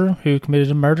wrestler who committed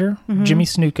a murder, Jimmy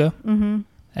Snuka,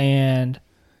 and...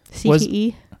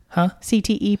 CTE?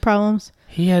 CTE problems?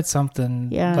 He had something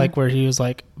like where he was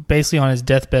like basically on his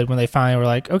deathbed when they finally were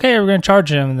like, okay, we're going to charge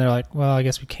him. And they're like, well, I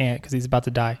guess we can't because he's about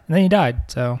to die. And then he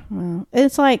died. So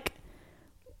it's like,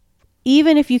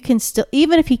 even if he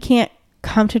can't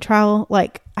come to trial,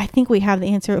 like I think we have the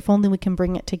answer if only we can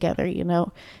bring it together,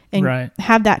 and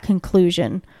have that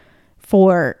conclusion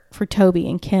for Toby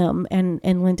and Kim and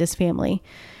Linda's family.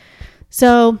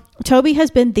 So Toby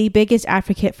has been the biggest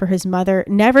advocate for his mother,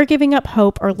 never giving up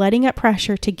hope or letting up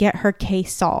pressure to get her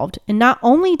case solved. And not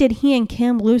only did he and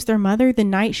Kim lose their mother the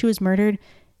night she was murdered,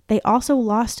 they also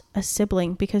lost a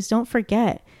sibling because don't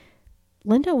forget,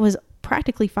 Linda was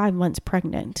practically 5 months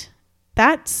pregnant.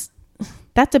 That's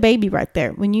a baby right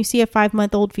there. When you see a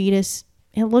 5-month-old fetus,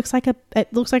 it looks like a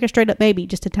straight up baby,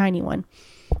 just a tiny one.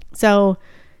 So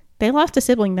they lost a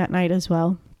sibling that night as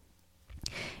well.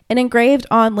 And engraved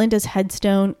on Linda's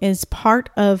headstone is part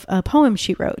of a poem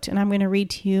she wrote. And I'm going to read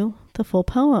to you the full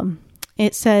poem.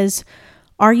 It says,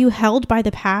 "Are you held by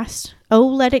the past? Oh,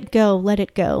 let it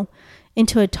go,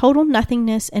 into a total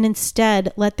nothingness, and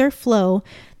instead let there flow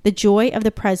the joy of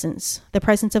the presence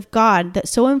of God that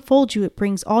so enfolds you it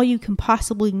brings all you can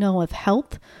possibly know of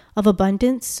health, of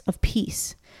abundance, of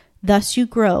peace. Thus you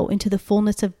grow into the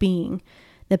fullness of being.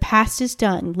 The past is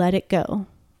done, let it go.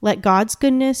 Let God's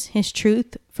goodness, his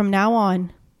truth, from now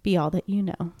on, be all that you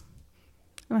know."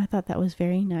 And I thought that was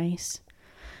very nice.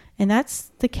 And that's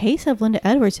the case of Linda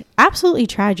Edwards. Absolutely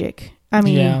tragic.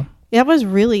 That was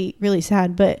really, really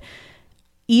sad. But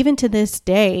even to this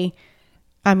day,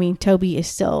 Toby is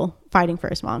still fighting for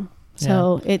his mom.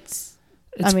 So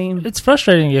I mean, it's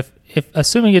frustrating if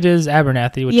assuming it is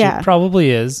Abernathy, which it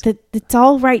probably is. It's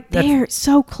all right there. It's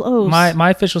so close. My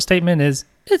official statement is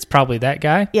it's probably that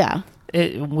guy. Yeah.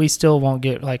 We still won't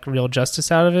get like real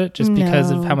justice out of it just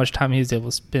because of how much time he was able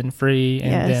to spend free,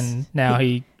 and then now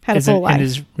he isn't in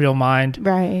his real mind.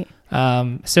 Right.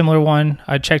 Similar one.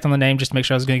 I checked on the name just to make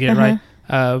sure I was going to get it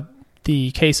right.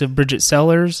 The case of Bridget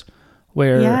Sellers,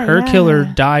 where her killer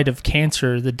died of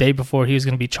cancer the day before he was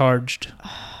going to be charged.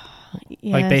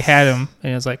 Like they had him,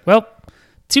 and it was like, well,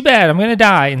 too bad, I'm going to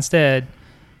die instead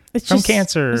from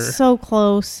cancer. It's so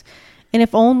close. And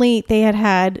if only they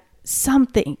had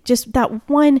something, just the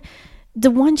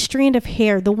one strand of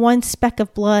hair, the one speck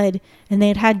of blood, and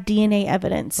they had DNA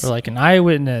evidence. Or like an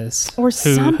eyewitness or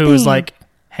something. Who was like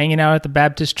hanging out at the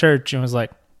Baptist church and was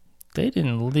like, they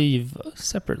didn't leave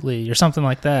separately or something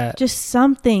like that. Just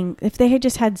something. If they had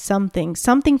just had something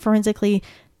forensically,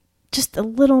 just a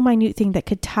little minute thing that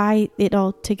could tie it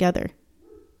all together.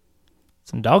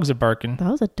 Some dogs are barking.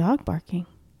 That was a dog barking.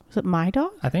 Was it my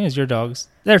dog? I think it was your dogs.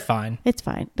 They're fine. It's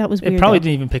fine. That was weird. It probably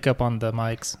didn't even pick up on the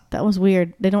mics. That was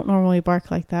weird. They don't normally bark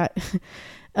like that.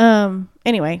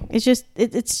 Anyway, it's just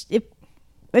if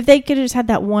they could have just had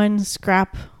that one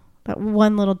scrap, that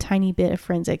one little tiny bit of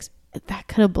forensics, that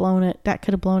could have blown it. That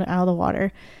could have blown it out of the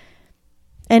water.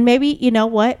 And maybe, you know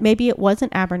what? Maybe it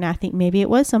wasn't Abernathy. Maybe it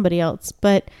was somebody else.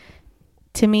 But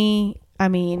to me, I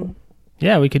mean,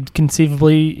 yeah, we could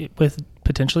conceivably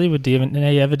potentially with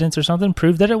DNA evidence or something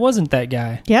prove that it wasn't that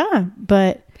guy. Yeah,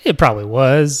 but it probably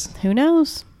was. Who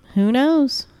knows?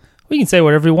 We can say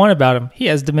whatever we want about him. He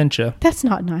has dementia. That's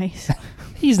not nice.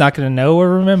 He's not going to know or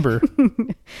remember.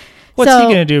 What's he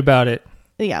going to do about it?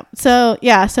 Yeah.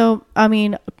 So I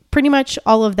mean, pretty much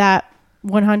all of that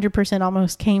 100%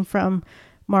 almost came from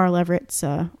Mara Leverett's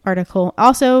article.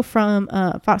 Also from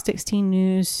Fox 16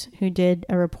 News, who did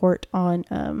a report on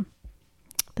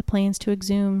the plans to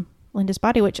exhume Linda's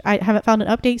body, which I haven't found an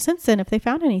update since then if they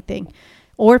found anything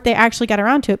or if they actually got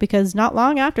around to it, because not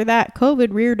long after that,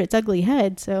 COVID reared its ugly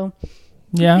head. So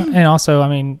yeah. And also, I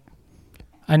mean,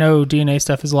 I know DNA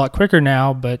stuff is a lot quicker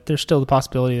now, but there's still the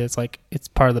possibility that it's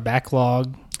part of the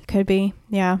backlog. Could be.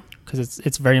 Yeah. Because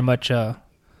it's very much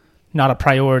not a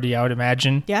priority, I would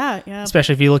imagine. Yeah.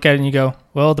 Especially if you look at it and you go,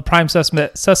 well, the prime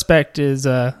suspect is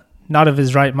not of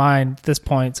his right mind at this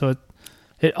point, so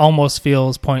it almost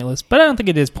feels pointless. But I don't think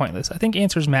it is pointless. I think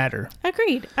answers matter.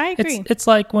 Agreed. I agree. It's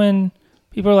like when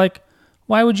people are like,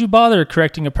 why would you bother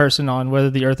correcting a person on whether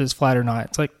the earth is flat or not?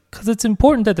 It's like, because it's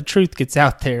important that the truth gets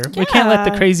out there. Yeah. We can't let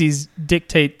the crazies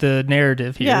dictate the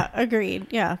narrative here. Yeah, agreed.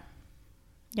 Yeah.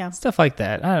 Stuff like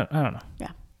that. I don't know.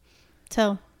 Yeah.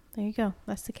 So, there you go.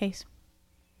 That's the case.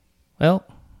 Well,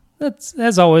 that's,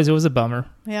 as always, it was a bummer.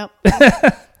 Yep.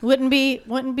 We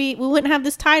wouldn't have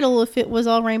this title if it was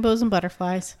all rainbows and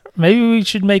butterflies. Maybe we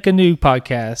should make a new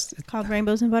podcast. Called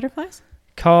Rainbows and Butterflies?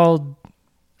 Called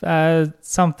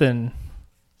something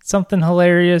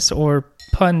hilarious or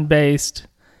pun-based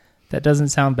that doesn't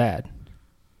sound bad.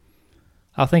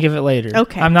 I'll think of it later.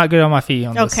 Okay. I'm not good on my feet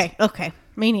on this. Okay.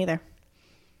 Me neither.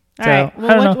 All So, right.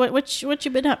 Well, what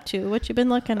you been up to? What you been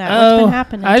looking at? What's been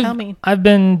happening? Tell me. I've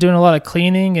been doing a lot of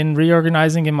cleaning and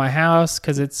reorganizing in my house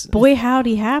because it's... Boy,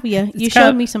 howdy have you. You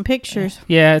showed me some pictures.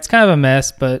 Yeah, it's kind of a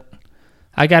mess, but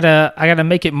I gotta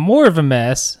make it more of a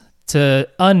mess to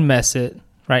unmess it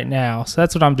right now. So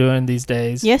that's what I'm doing these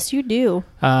days. Yes, you do.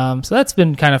 So that's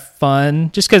been kind of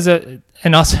fun just because...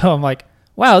 and also I'm like,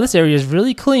 wow, this area is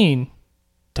really clean.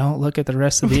 Don't look at the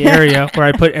rest of the area where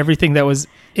I put everything that was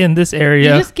in this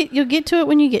area. You'll get to it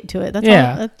when you get to it. That's all.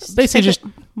 That's basically just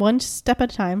one step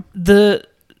at a time.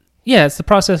 It's the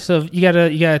process of you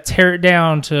gotta tear it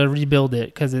down to rebuild it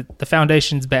because the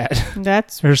foundation's bad.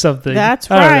 That's or something. That's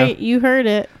right. You heard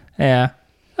it. Yeah.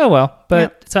 Oh well,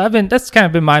 but so that's kind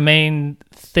of been my main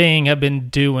thing I've been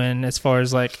doing as far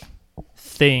as like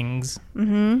things.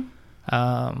 Mm-hmm.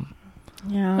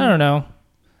 Yeah. I don't know.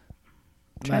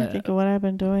 Trying to think of what I've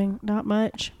been doing. Not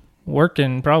much.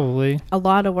 Working, probably. A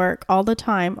lot of work all the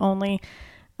time, only.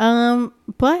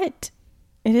 But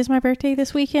it is my birthday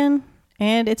this weekend,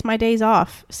 and it's my days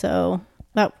off, so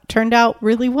that turned out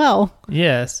really well.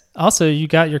 Yes. Also, you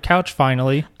got your couch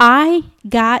finally. I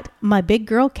got my big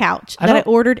girl couch that I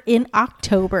ordered in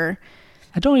October.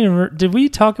 I don't even... Did we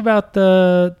talk about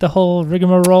the whole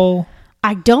rigmarole?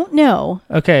 I don't know.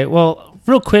 Okay, well,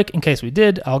 real quick, in case we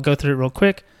did, I'll go through it real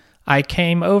quick. I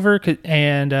came over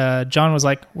and John was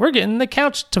like, we're getting the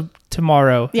couch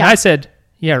tomorrow. Yeah. And I said,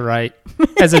 yeah, right,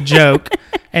 as a joke.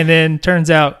 And then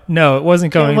turns out, no, it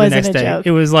wasn't coming the next day. Joke.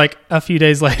 It was like a few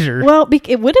days later. Well,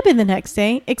 it would have been the next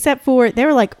day, except for they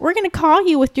were like, we're going to call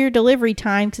you with your delivery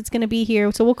time because it's going to be here.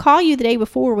 So we'll call you the day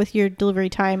before with your delivery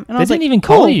time. And I was didn't like, even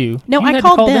call you. No, You I had to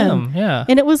called call them. Yeah.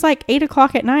 And it was like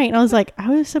 8:00 at night. And I was like, I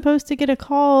was supposed to get a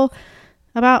call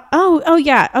about, oh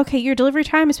yeah. Okay. Your delivery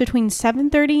time is between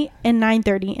 7:30 and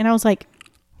 9:30. And I was like,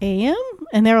 AM?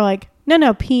 And they were like,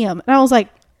 no, PM. And I was like,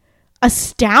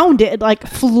 astounded, like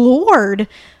floored.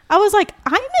 I was like,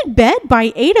 I'm in bed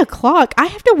by 8:00. I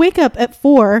have to wake up at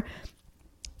 4.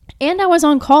 And I was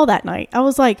on call that night. I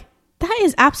was like, that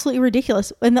is absolutely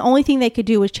ridiculous. And the only thing they could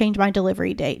do was change my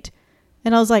delivery date.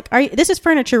 And I was like, this is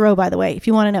Furniture Row, by the way, if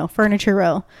you want to know, Furniture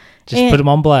Row. Just put them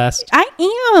on blast. I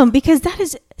am, because that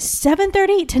is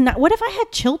 7:30 to 9. What if I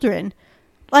had children?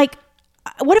 Like,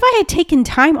 what if I had taken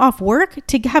time off work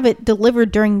to have it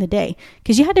delivered during the day?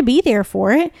 Because you had to be there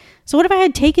for it. So what if I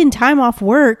had taken time off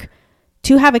work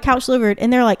to have a couch delivered,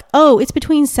 and they're like, oh, it's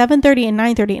between 7:30 and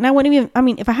 9:30. And I wouldn't even,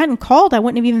 if I hadn't called, I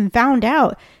wouldn't have even found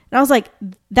out. And I was like,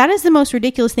 that is the most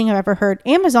ridiculous thing I've ever heard.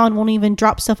 Amazon won't even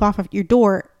drop stuff off at your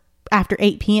door after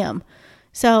 8 p.m.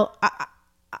 So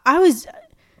I was,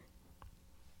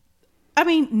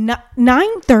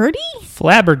 9:30?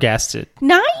 Flabbergasted.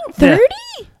 9:30?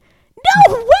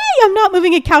 No way! I'm not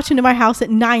moving a couch into my house at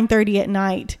 9:30 at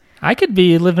night. I could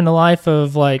be living a life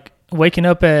of like waking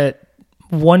up at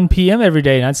 1 p.m. every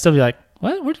day, and I'd still be like,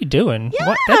 what are you doing? Yeah,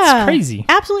 What? That's crazy.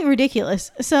 Absolutely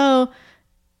ridiculous. So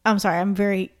I'm sorry. I'm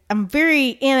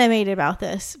very animated about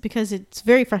this because it's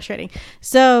very frustrating.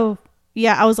 So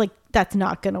yeah, I was like, that's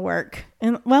not going to work.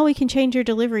 And well, we can change your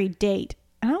delivery date.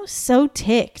 And I was so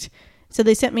ticked. So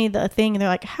they sent me the thing, and they're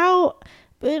like, how,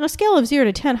 on a scale of 0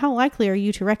 to 10, how likely are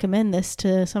you to recommend this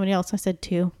to somebody else? I said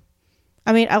 2.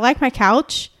 I mean, I like my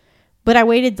couch, but I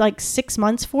waited like 6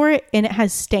 months for it, and it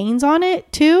has stains on it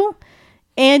too.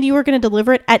 And you were going to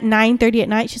deliver it at 9:30 at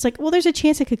night. She's like, well, there's a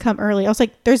chance it could come early. I was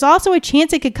like, there's also a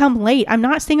chance it could come late. I'm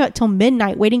not staying up till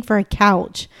midnight waiting for a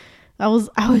couch. I was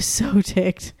so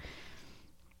ticked.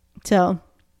 So,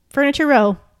 Furniture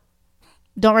Row,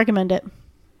 don't recommend it.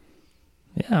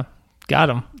 Yeah, got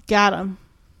him. Got him.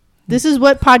 This is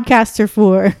what podcasts are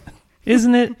for,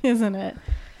 Isn't it? isn't it?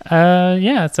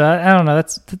 Yeah. So I don't know.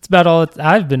 That's about all that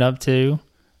I've been up to.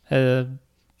 I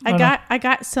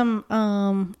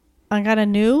got a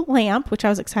new lamp, which I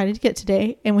was excited to get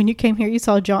today. And when you came here, you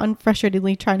saw John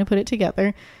frustratedly trying to put it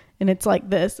together. And it's like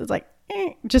this. It's like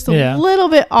just a little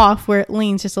bit off where it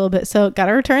leans just a little bit. So got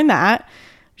to return that,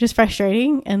 which is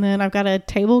frustrating. And then I've got a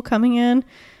table coming in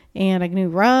and a new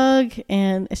rug.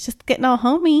 And it's just getting all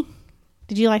homey.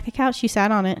 Did you like the couch? You sat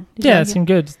on it. It seemed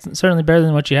good. It's certainly better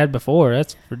than what you had before.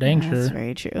 That's for dang sure. That's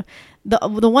very true.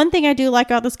 The one thing I do like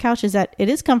about this couch is that it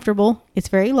is comfortable. It's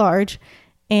very large.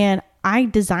 And I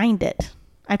designed it.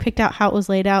 I picked out how it was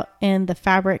laid out and the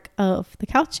fabric of the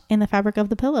couch and the fabric of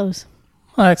the pillows.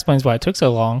 Well, that explains why it took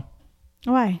so long.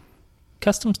 Why?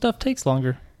 Custom stuff takes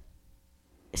longer.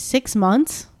 6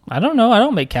 months? I don't know. I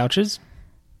don't make couches.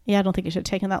 Yeah, I don't think it should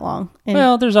have taken that long. And,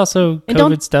 well, there's also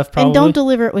COVID stuff probably. And don't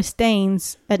deliver it with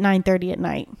stains at 9:30 at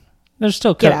night. There's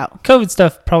still Get out. COVID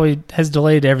stuff probably has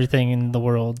delayed everything in the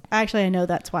world. Actually, I know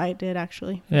that's why it did,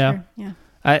 actually. Yeah. Sure.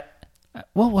 Yeah.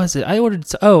 What was it? I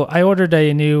ordered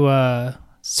a new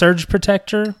surge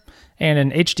protector and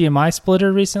an HDMI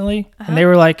splitter recently. And they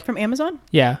were like... From Amazon?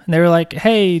 Yeah. And they were like,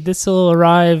 hey, this will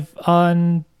arrive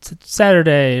on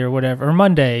Saturday or whatever, or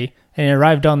Monday. And it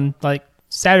arrived on like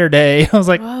Saturday. I was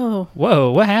like,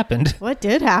 whoa, what happened? What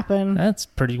did happen? That's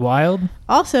pretty wild.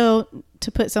 Also,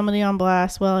 to put somebody on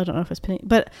blast, well, I don't know if it's penny,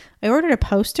 but I ordered a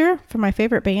poster for my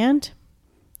favorite band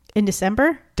in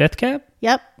December. Death Cab?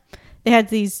 Yep. They had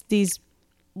these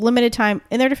limited time.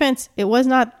 In their defense, it was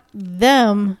not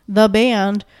them, the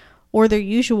band, or their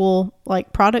usual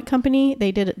like product company.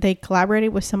 They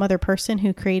collaborated with some other person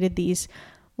who created these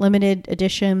limited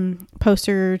edition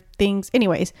poster things.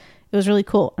 Anyways, it was really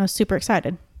cool. I was super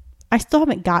excited. I still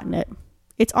haven't gotten it.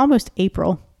 It's almost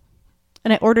April,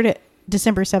 and I ordered it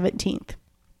December 17th.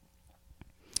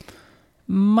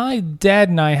 My dad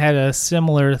and I had a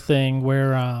similar thing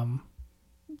where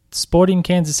Sporting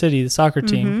Kansas City, the soccer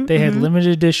team, they had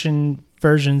limited edition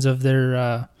versions of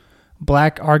their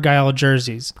black Argyle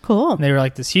jerseys. Cool. And they were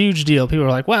like this huge deal. People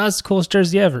were like, wow, that's the coolest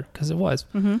jersey ever, because it was.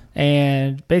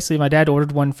 And basically my dad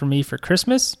ordered one for me for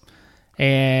Christmas,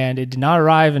 and it did not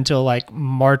arrive until like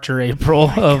March or April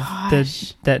of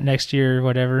that next year or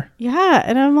whatever. Yeah.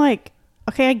 And I'm like,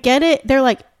 okay, I get it.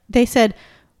 They said,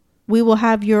 we will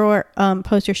have your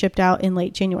poster shipped out in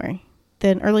late January,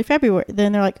 then early February.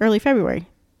 Then they're like early February,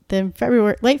 then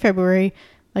late February.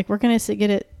 Like, we're going to get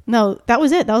it No, that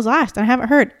was it. That was last. I haven't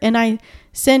heard. And I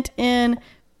sent in,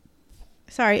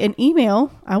 an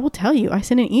email. I will tell you. I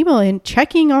sent an email in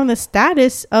checking on the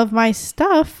status of my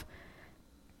stuff.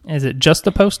 Is it just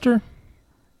a poster?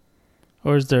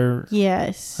 Or is there...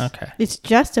 Yes. Okay. It's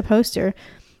just a poster.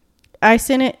 I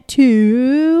sent it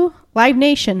to Live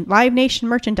Nation. Live Nation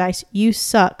merchandise. You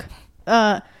suck.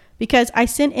 Because I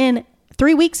sent in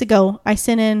 3 weeks ago, I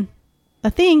sent in a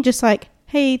thing just like,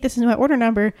 hey, this is my order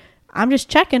number. I'm just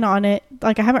checking on it.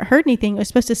 Like, I haven't heard anything. It was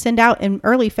supposed to send out in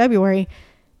early February,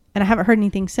 and I haven't heard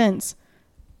anything since.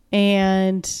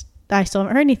 And I still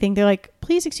haven't heard anything. They're like,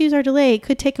 please excuse our delay. It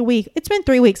could take a week. It's been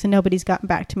 3 weeks and nobody's gotten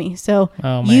back to me. So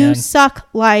you suck,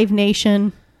 Live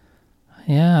Nation.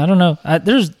 Yeah, I don't know.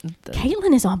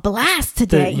 Caitlin is on blast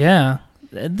today.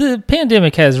 The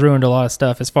pandemic has ruined a lot of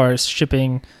stuff as far as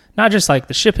shipping. Not just like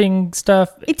the shipping stuff.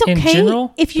 It's okay in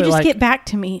general, if you just like, get back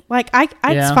to me. Like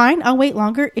it's fine. I'll wait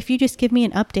longer if you just give me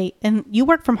an update. And you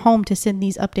work from home to send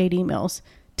these update emails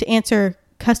to answer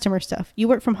customer stuff. You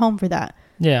work from home for that.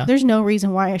 Yeah. There's no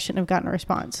reason why I shouldn't have gotten a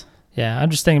response. Yeah, I'm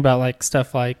just thinking about like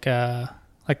stuff like the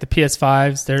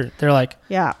PS5s. They're like,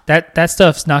 yeah, that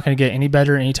stuff's not going to get any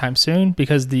better anytime soon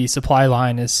because the supply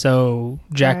line is so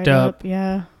jacked up.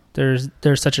 Yeah. There's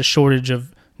such a shortage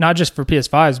of not just for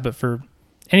PS5s but for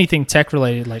anything tech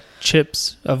related, like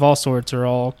chips of all sorts are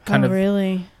all kind of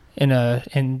really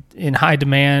in high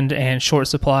demand and short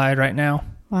supply right now.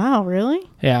 Wow, really?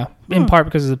 Yeah, in part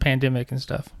because of the pandemic and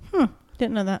stuff.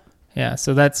 Didn't know that. Yeah,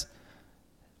 so that's...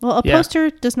 Well, a poster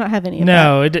does not have any of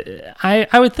that. No,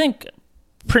 I would think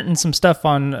printing some stuff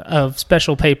of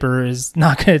special paper is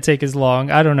not going to take as long.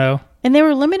 I don't know. And they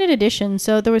were limited edition,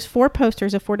 so there was 4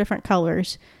 posters of 4 different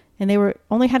colors, and they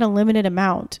only had a limited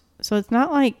amount. So it's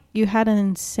not like you had an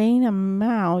insane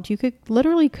amount. You could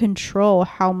literally control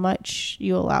how much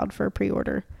you allowed for a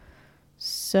pre-order.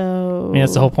 So... I mean,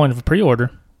 that's the whole point of a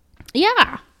pre-order.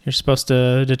 Yeah. You're supposed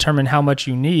to determine how much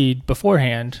you need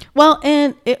beforehand. Well,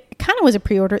 and it kind of was a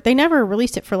pre-order. They never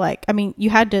released it for you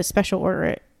had to special order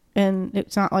it. And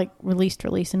it's not like released,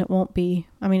 and it won't be.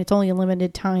 I mean, it's only a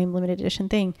limited time, limited edition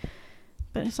thing.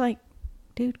 But it's like,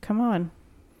 dude, come on.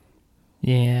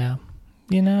 Yeah.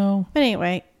 But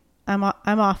anyway... I'm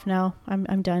off now.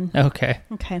 I'm done. Okay.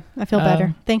 I feel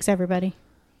better. Thanks, everybody.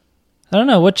 I don't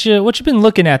know what you been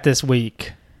looking at this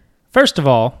week. First of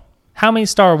all, how many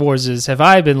Star Warses have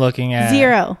I been looking at?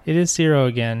 0. It is 0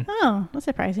 again. Oh, that's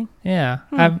surprising. Yeah,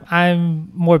 I'm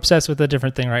more obsessed with a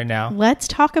different thing right now. Let's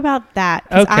talk about that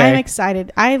because I'm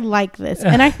excited. I like this,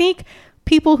 and I think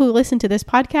people who listen to this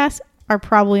podcast are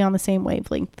probably on the same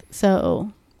wavelength.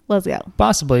 So let's go.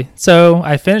 Possibly. So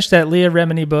I finished that Leah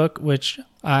Remini book, which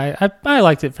I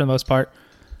liked it for the most part.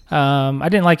 I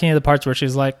didn't like any of the parts where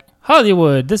she's like,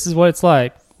 Hollywood, this is what it's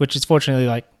like, which is fortunately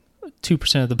like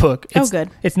 2% of the book. Good.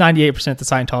 It's 98% the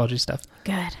Scientology stuff.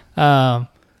 Good.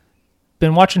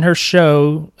 Been watching her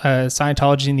show,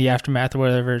 Scientology in the Aftermath or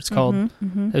whatever it's called,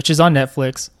 which is on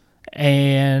Netflix.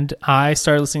 And I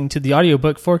started listening to the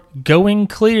audiobook for Going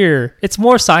Clear. It's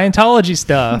more Scientology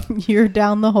stuff. You're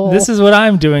down the hole. This is what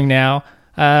I'm doing now.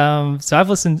 So I've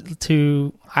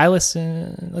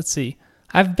let's see.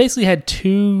 I've basically had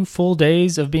 2 full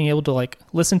days of being able to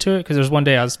listen to it because there's one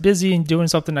day I was busy and doing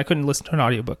something. I couldn't listen to an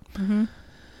audiobook.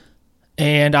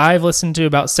 And I've listened to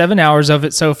about 7 hours of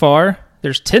it so far.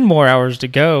 There's 10 more hours to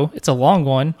go. It's a long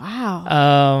one.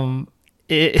 Wow.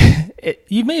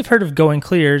 You may have heard of Going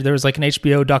Clear. There was an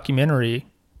HBO documentary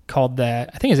called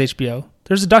that. I think it's HBO.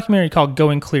 There's a documentary called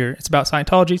Going Clear. It's about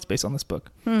Scientology. It's based on this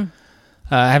book.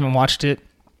 I haven't watched it.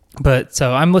 But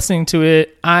so I'm listening to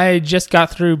it. I just got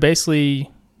through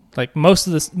basically most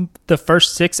of the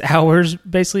first 6 hours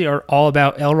basically are all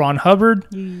about L. Ron Hubbard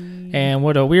and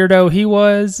what a weirdo he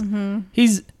was.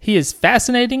 He is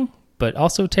fascinating, but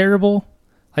also terrible.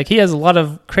 He has a lot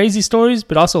of crazy stories,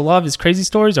 but also a lot of his crazy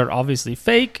stories are obviously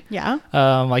fake. Yeah.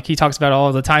 He talks about all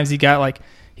of the times he got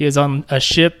he was on a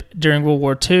ship during World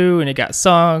War II and it got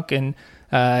sunk and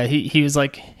he was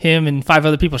him and 5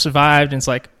 other people survived and it's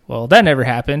well, that never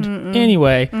happened.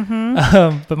 Anyway,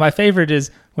 but my favorite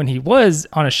is when he was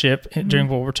on a ship during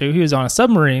World War II, he was on a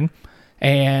submarine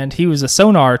and he was a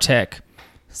sonar tech,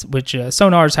 which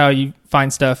sonar is how you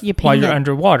find stuff while you're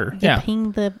underwater. You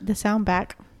ping the sound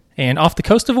back. And off the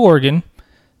coast of Oregon,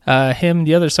 him and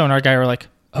the other sonar guy were like,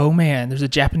 oh man, there's a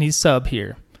Japanese sub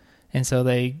here. And so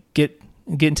they get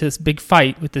into this big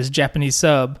fight with this Japanese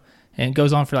sub and it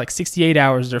goes on for 68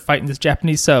 hours. They're fighting this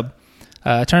Japanese sub.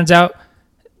 Turns out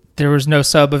there was no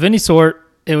sub of any sort.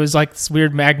 It was this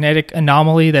weird magnetic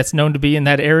anomaly that's known to be in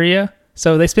that area.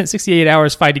 So they spent 68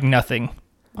 hours fighting nothing.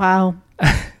 Wow.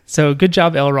 So good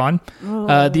job, Elron.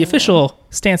 The official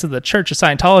stance of the Church of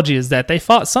Scientology is that they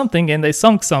fought something and they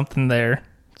sunk something there.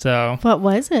 So What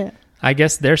was it? I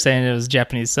guess they're saying it was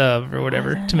Japanese sub or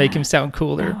whatever to make him sound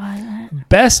cooler.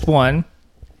 Best one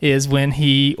is when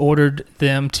he ordered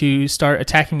them to start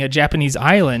attacking a Japanese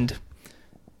island.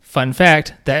 Fun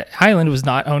fact, that island was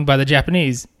not owned by the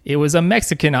Japanese. It was a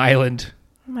Mexican island.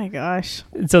 Oh my gosh.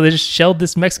 And so they just shelled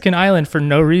this Mexican island for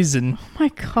no reason. Oh my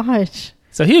gosh.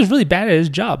 So he was really bad at his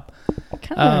job.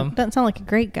 Doesn't sound like a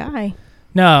great guy.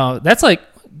 No, that's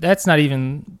not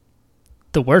even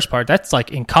the worst part. That's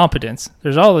like incompetence.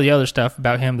 There's all the other stuff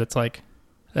about him that's like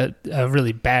a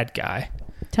really bad guy.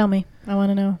 Tell me. I want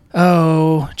to know.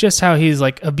 Oh, just how he's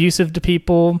like abusive to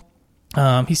people.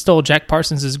 He stole Jack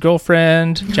Parsons'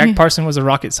 girlfriend. Jack Parson was a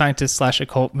rocket scientist /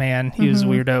 occult man. He was a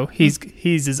weirdo.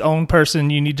 He's his own person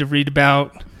you need to read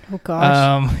about. Oh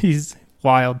gosh. He's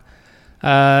wild.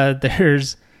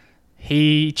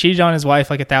 He cheated on his wife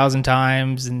like 1,000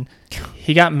 times, and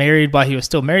he got married while he was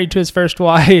still married to his first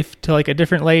wife to like a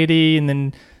different lady,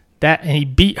 and he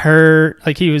beat her.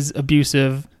 Like he was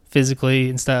abusive physically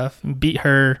and stuff, and beat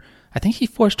her. I think he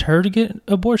forced her to get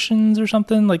abortions or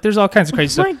something. Like there's all kinds of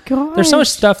crazy stuff. Oh my gosh. There's so much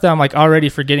stuff that I'm like already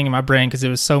forgetting in my brain because it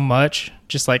was so much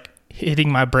just like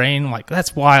hitting my brain. Like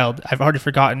that's wild. I've already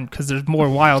forgotten because there's more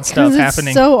wild stuff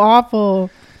happening. So awful.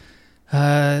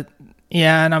 Yeah,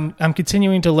 and I'm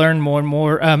continuing to learn more and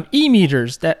more.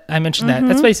 E-meters, that I mentioned that.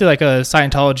 That's basically like a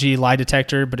Scientology lie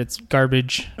detector, but it's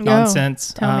garbage,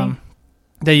 nonsense. Tell me.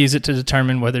 They use it to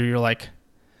determine whether you're like,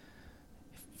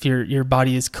 if your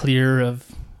body is clear of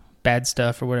bad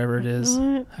stuff or whatever it is.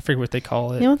 What? I forget what they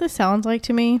call it. You know what this sounds like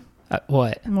to me?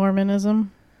 What?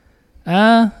 Mormonism.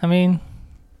 I mean,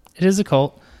 it is a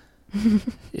cult.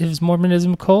 Is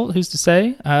Mormonism a cult? Who's to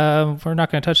say? We're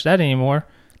not going to touch that anymore.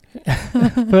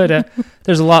 But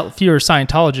there's a lot fewer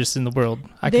Scientologists in the world.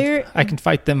 I can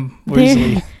fight them more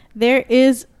easily. There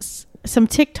is some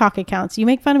TikTok accounts. You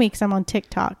make fun of me because I'm on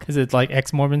TikTok. Is it like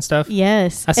ex-Mormon stuff?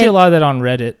 Yes. I see a lot of that on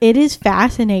Reddit. It is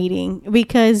fascinating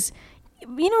because,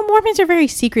 Mormons are very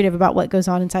secretive about what goes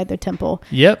on inside their temple.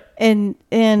 Yep. And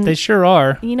they sure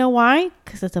are. You know why?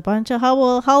 Because it's a bunch of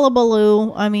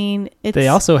hullabaloo. I mean, they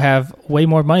also have way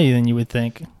more money than you would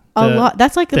think. A lot.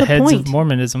 That's like the heads point of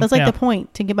Mormonism. That's like the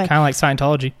point to get money. Kind of like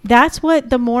Scientology. That's what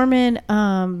the Mormon.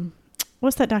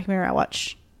 What's that documentary I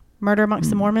watched? Murder Amongst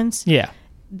the Mormons. Yeah.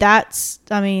 It's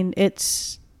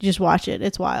just watch it.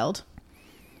 It's wild.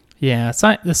 Yeah,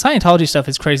 the Scientology stuff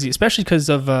is crazy, especially because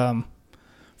of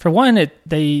for one,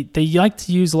 they like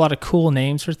to use a lot of cool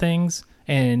names for things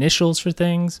and initials for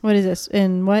things. What is this?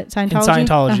 In what? Scientology? In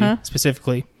Scientology,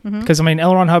 specifically. Because,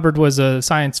 L. Ron Hubbard was a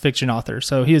science fiction author,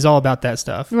 so he is all about that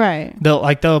stuff. Right.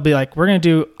 They'll be like, we're going to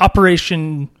do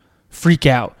Operation Freak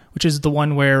Out, which is the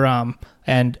one where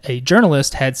and a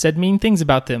journalist had said mean things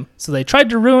about them. So they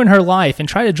tried to ruin her life and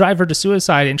tried to drive her to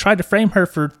suicide and tried to frame her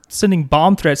for sending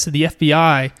bomb threats to the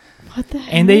FBI. What the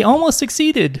heck? And they almost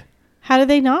succeeded. How did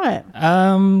they not?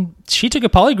 She took a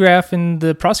polygraph, and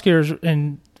the prosecutors,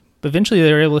 and eventually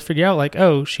they were able to figure out, like,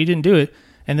 oh, she didn't do it.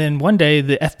 And then one day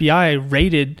the FBI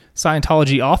raided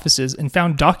Scientology offices and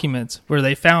found documents where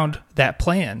they found that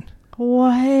plan.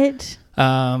 What?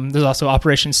 There's also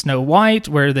Operation Snow White,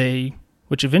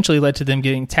 which eventually led to them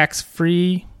getting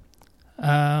tax-free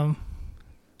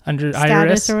under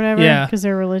status IRS or whatever, yeah, because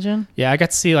their religion. Yeah, I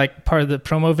got to see like part of the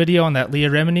promo video on that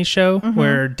Leah Remini show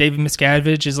where David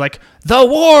Miscavige is like, "The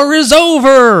war is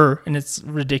over," and it's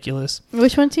ridiculous.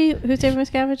 Which one's he? Who's David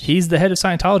Miscavige? He's the head of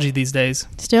Scientology these days.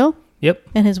 Still? Yep.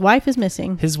 And his wife is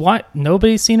missing. His wife,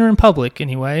 nobody's seen her in public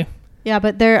anyway. Yeah,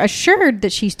 but they're assured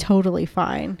that she's totally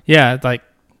fine. Yeah, like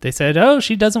they said, oh,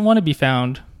 she doesn't want to be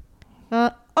found.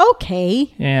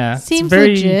 Okay. Yeah. Seems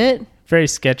legit. Very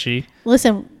sketchy.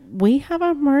 Listen, we have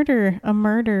a murder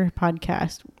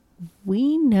podcast.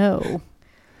 We know.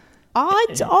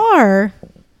 Odds are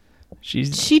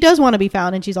she does want to be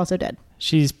found, and she's also dead.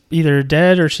 She's either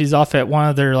dead or she's off at one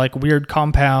of their like weird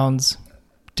compounds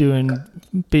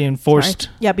being forced.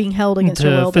 Sorry. Yeah, being held against her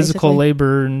will, physical basically.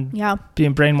 labor and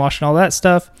being brainwashed and all that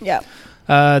stuff. Yeah.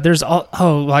 There's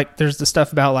there's the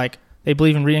stuff about like they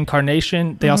believe in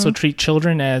reincarnation. They also treat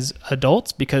children as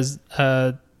adults because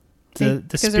the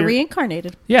because spirit, they're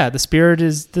reincarnated. Yeah, the spirit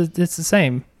is it's the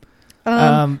same.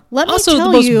 Let me also, tell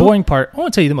the most you. boring part. I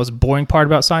want to tell you the most boring part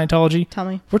about Scientology. Tell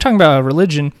me. We're talking about a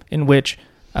religion in which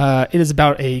it is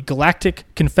about a galactic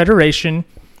confederation.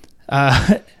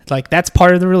 Like that's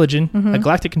part of the religion. A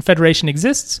galactic confederation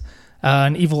exists.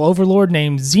 An evil overlord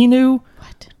named Xenu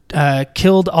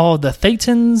killed all the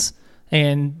Thetans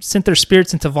and sent their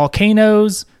spirits into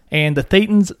volcanoes. And the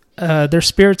Thetans, their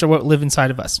spirits are what live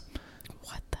inside of us.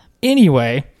 What the?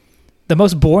 Anyway, the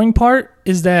most boring part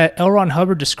is that L. Ron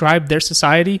Hubbard described their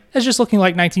society as just looking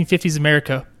like 1950s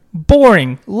America.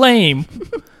 Boring, lame,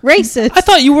 Racist. I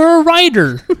thought you were a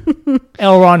writer,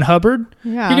 L. Ron Hubbard.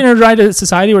 Yeah. You're going to write a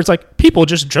society where it's like people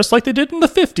just like they did in the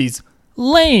 50s.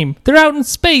 Lame. They're out in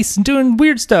space and doing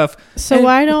weird stuff. So And-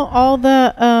 why don't all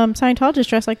the Scientologists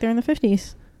dress like they're in the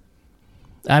 50s?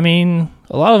 I mean,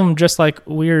 a lot of them just like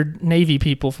weird Navy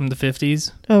people from the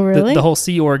 50s. Oh, really? The whole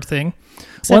Sea Org thing.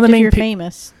 Except if you're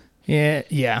famous.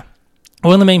 Yeah.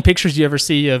 One of the main pictures you ever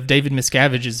see of David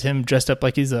Miscavige is him dressed up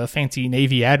like he's a fancy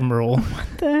Navy admiral.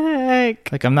 What the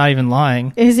heck? Like, I'm not even lying.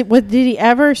 Did he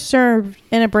ever serve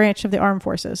in a branch of the armed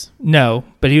forces? No,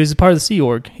 but he was a part of the Sea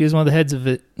Org. He was one of the heads of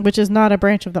it. Which is not a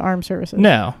branch of the armed services.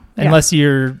 No, Yeah. unless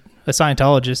you're a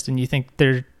Scientologist and you think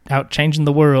they're out changing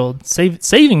the world,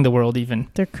 saving the world even.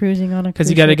 They're cruising on a Because cruise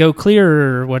you got to ship. go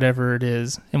clear or whatever it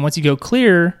is. And once you go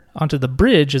clear onto the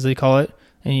bridge, as they call it,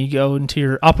 and you go into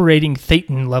your operating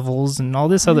Thetan levels and all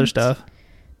this other What? stuff.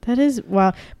 That is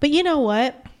wow. But you know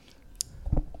what?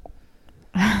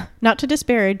 Not to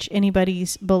disparage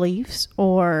anybody's beliefs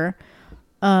or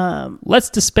Let's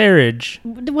disparage.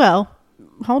 well,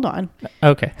 hold on.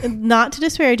 Okay. Not to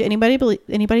disparage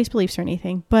anybody's beliefs or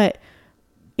anything, but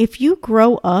if you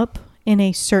grow up in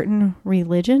a certain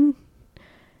religion,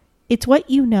 it's what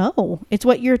you know. It's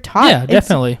what you're taught. Yeah,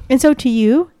 definitely. And so to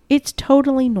you, it's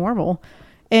totally normal.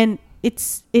 And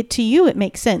to you it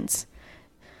makes sense.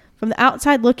 From the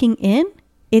outside looking in,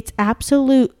 it's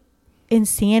absolute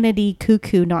insanity,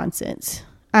 cuckoo nonsense.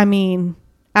 I mean,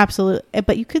 absolute.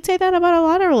 But you could say that about a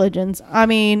lot of religions. I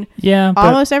mean, Yeah. But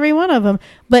almost every one of them.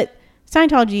 But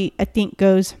Scientology, I think,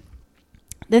 goes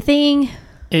the thing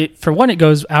for one, it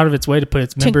goes out of its way to put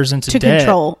its members into debt.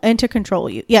 to control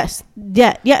you. Yes,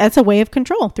 debt. Yeah, that's a way of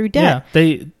control through debt.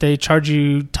 Yeah, they charge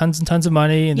you tons and tons of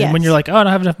money, and then when Yes. you're like, oh, I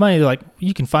don't have enough money, they're like,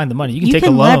 you can find the money. You can take a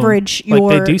can loan. leverage your.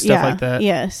 Like they do stuff yeah, like that.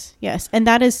 Yes, and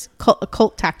that is a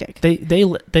cult tactic. They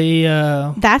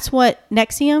That's what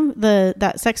Nexium,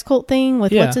 that sex cult thing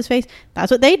with Yeah. what's his face. That's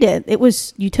what they did. It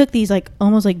was you took these like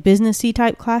almost like businessy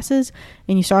type classes,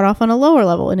 and you start off on a lower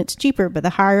level, and it's cheaper. But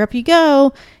the higher up you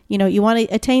go, you want to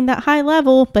attain that high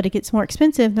level, but it gets more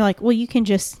expensive. They're like, well, you can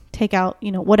just take out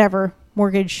whatever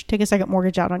mortgage, take a second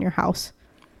mortgage out on your house.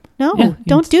 No, Yeah,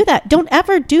 don't do that. Don't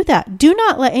ever do that. Do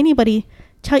not let anybody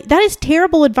tell you. That is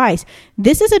terrible advice.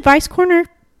 This is Advice Corner.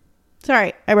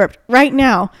 Sorry, I burped. Right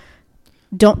now,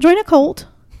 don't join a cult.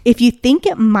 If you think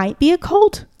it might be a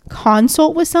cult,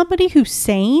 consult with somebody who's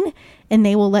sane, and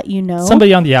they will let you know.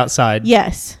 somebody on the outside.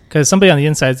 Yes. Because somebody on the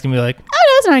inside is going to be like, Oh,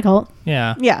 no, it's not a cult.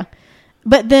 yeah. Yeah.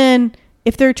 But then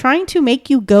if they're trying to make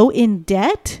you go in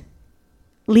debt,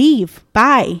 leave.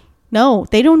 Bye. No,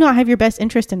 they do not have your best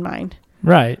interest in mind.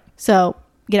 Right. So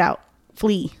get out.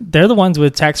 Flee. They're the ones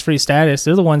with tax-free status.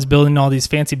 They're the ones building all these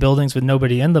fancy buildings with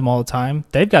nobody in them all the time.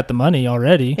 They've got the money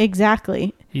already.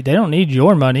 Exactly. They don't need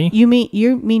your money. You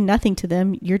mean nothing to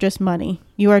them. You're just money.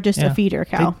 You are just Yeah. a feeder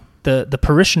cow. The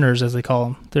parishioners, as they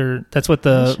call them. That's what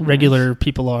the Parishioners. regular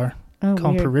people are. Oh, Call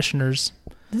them weird. parishioners.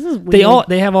 This is weird.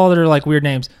 They have all their like weird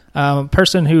names. A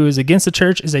person who is against the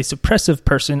church is a suppressive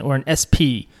person or an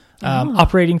SP.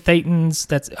 Operating Thetans,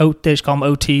 they just call them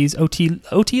OTs,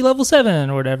 OT level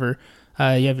 7 or whatever.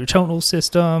 You have your tonal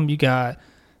system. You got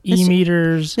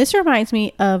E-meters. This reminds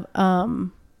me of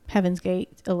Heaven's Gate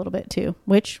a little bit too,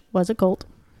 which was a cult.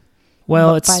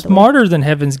 Well, by it's the way. smarter than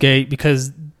Heaven's Gate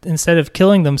because instead of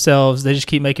killing themselves, they just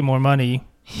keep making more money.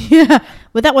 Yeah,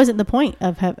 but that wasn't the point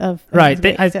of Right.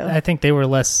 Heaven's Gate, so. I think they were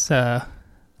less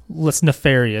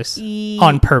nefarious Ye-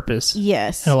 on purpose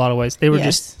Yes. in a lot of ways. They were Yes.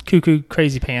 just cuckoo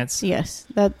crazy pants. Yes.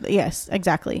 Yes.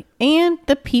 Exactly. And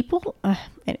the people.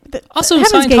 Also,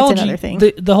 Heaven's Gate's another thing.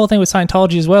 the whole thing with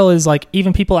Scientology as well is like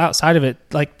even people outside of it,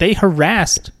 like they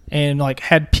harassed and like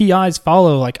had PIs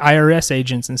follow like IRS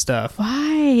agents and stuff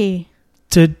Why?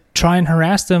 to try and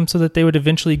harass them so that they would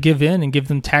eventually give in and give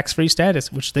them tax-free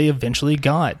status, which they eventually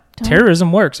got.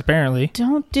 Terrorism works, apparently.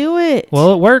 Don't do it.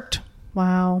 Well, it worked.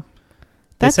 Wow.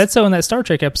 They said so in that Star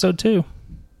Trek episode too.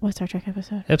 What Star Trek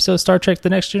episode? Episode Star Trek: The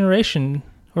Next Generation,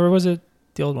 or was it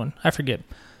the old one? I forget.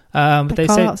 But they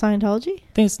call say out Scientology. I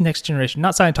think it's Next Generation,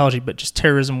 not Scientology, but just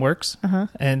terrorism works. Uh-huh.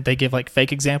 And they give like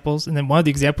fake examples, and then one of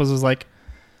the examples was like,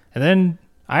 and then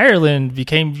Ireland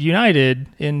became united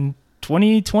in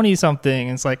 2020 something.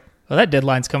 And it's like, well, that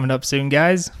deadline's coming up soon,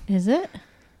 guys. Is it?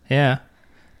 Yeah,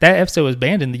 that episode was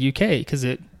banned in the UK because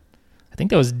I think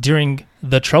that was during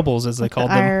the Troubles, as they called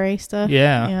them. IRA stuff.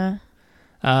 Yeah.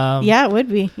 Yeah. Yeah, it would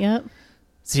be. Yep.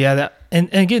 So yeah, that and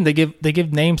again they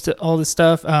give names to all this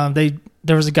stuff.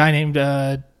 There was a guy named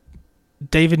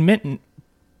David Minton.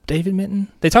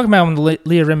 They talk about him in the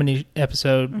Leah Remini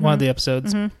episode, one of the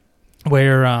episodes. Mm-hmm.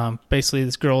 where basically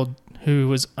this girl who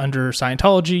was under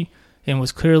Scientology and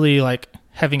was clearly like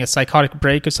having a psychotic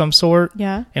break of some sort,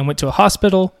 Yeah. and went to a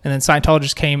hospital, and then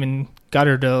Scientologists came and got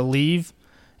her to leave,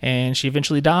 and she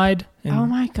eventually died. And Oh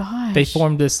my gosh. they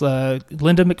formed this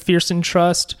Linda McPherson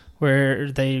Trust where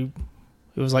it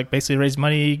was like basically raise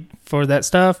money for that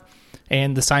stuff,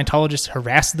 and the Scientologists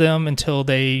harassed them until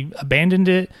they abandoned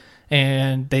it,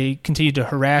 and they continued to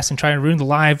harass and try and ruin the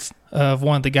life of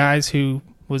one of the guys who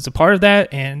was a part of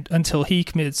that, and until he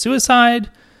committed suicide.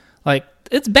 Like,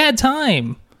 it's bad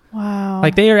time. Wow.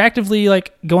 Like, they are actively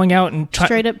like going out and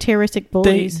straight up terroristic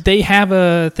bullies. they have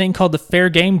a thing called the fair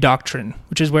game doctrine,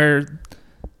 which is where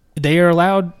they are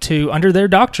allowed to, under their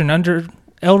doctrine, under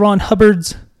L. Ron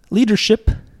Hubbard's leadership,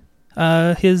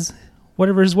 his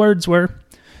whatever his words were,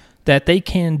 that they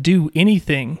can do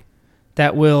anything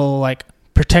that will like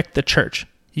protect the church.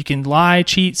 You can lie,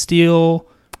 cheat, steal,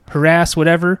 harass,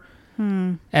 whatever,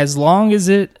 as long as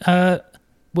it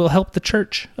will help the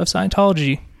Church of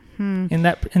Scientology in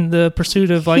the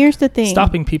pursuit of like Here's the thing.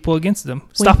 stopping people against them,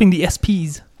 stopping the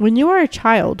SPs. When you are a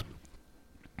child,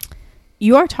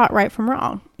 you are taught right from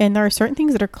wrong, and there are certain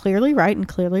things that are clearly right and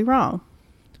clearly wrong.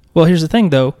 Well, here's the thing,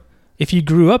 though. If you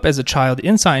grew up as a child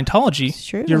in Scientology, It's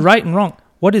true. you're right and wrong.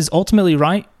 What is ultimately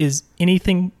right is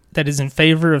anything that is in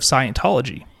favor of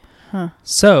Scientology. Huh.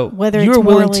 So Whether you it's are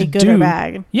willing morally to good do, or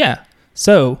bad. Yeah.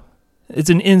 So it's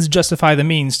an ends justify the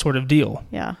means sort of deal.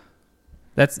 Yeah.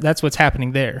 That's what's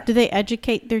happening there. Do they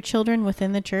educate their children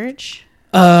within the church?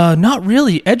 Not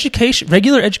really.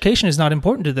 Regular education is not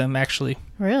important to them. Actually,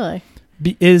 Really?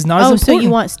 is not as Oh, important. so you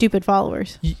want stupid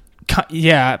followers?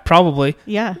 Yeah, probably.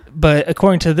 Yeah. But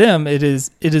according to them, it is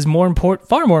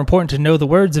far more important to know the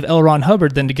words of L. Ron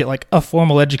Hubbard than to get like a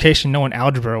formal education knowing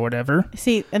algebra or whatever.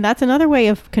 See, and that's another way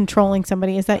of controlling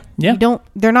somebody is that Yeah.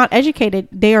 they're not educated.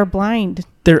 They are blind.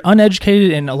 They're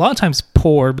uneducated and a lot of times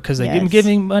poor because they Yes. give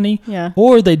giving money, Yeah.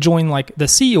 or they join like the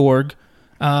Sea Org,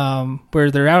 where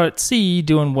they're out at sea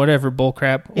doing whatever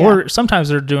bullcrap, Yeah. or sometimes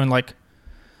they're doing like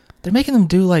they're making them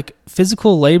do like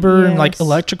physical labor and like Yes.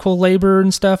 electrical labor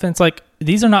and stuff. And it's like,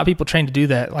 these are not people trained to do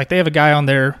that. Like they have a guy on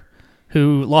there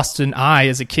who lost an eye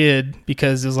as a kid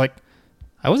because it was like,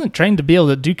 I wasn't trained to be able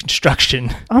to do construction.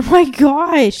 Oh my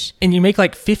gosh. And you make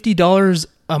like $50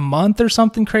 a month or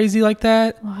something crazy like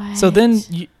that. What? So then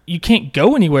you can't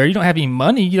go anywhere. You don't have any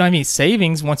money. You don't have any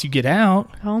savings once you get out.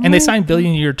 Oh And they my sign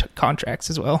billion-year contracts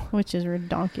as well Which is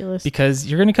ridiculous. because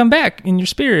you're going to come back in your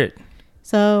spirit.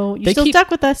 So you're They still keep-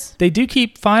 stuck with us. They do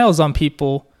keep files on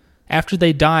people after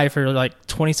they die for like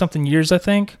 20-something years, I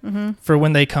think, for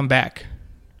when they come back.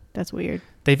 That's weird.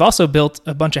 They've also built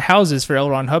a bunch of houses for L.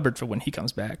 Ron Hubbard for when he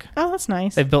comes back. Oh, that's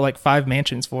nice. They've built like 5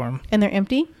 mansions for him. And they're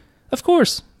empty? Of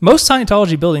course. Most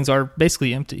Scientology buildings are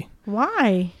basically empty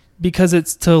Why? because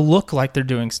it's to look like they're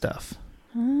doing stuff.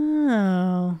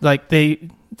 Oh. Like they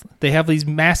have these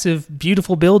massive,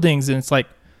 beautiful buildings, and it's like,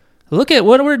 look at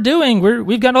what we're doing.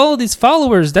 We've got all of these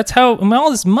followers. That's how, and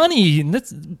all this money, and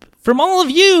that's from all of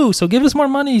you. So give us more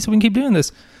money so we can keep doing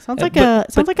this. Sounds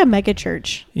like a mega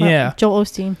church. Yeah. Joel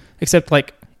Osteen. Except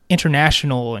like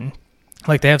international, and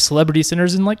like they have celebrity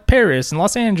centers in like Paris and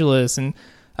Los Angeles, and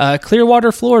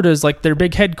Clearwater, Florida is like their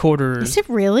big headquarters. Is it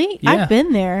really? Yeah. I've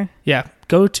been there. Yeah,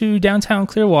 go to downtown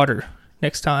Clearwater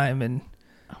next time and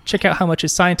check out how much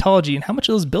is Scientology and how much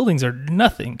of those buildings are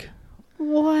nothing.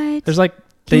 What? There's like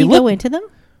Can you go into them?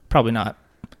 Probably not.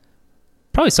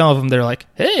 Probably some of them they're like,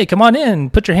 hey, come on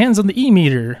in, put your hands on the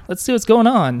e-meter, let's see what's going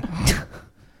on.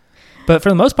 But for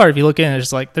the most part, if you look in,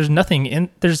 it's like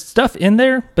there's stuff in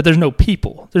there, but there's no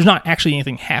people. There's not actually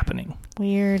anything happening.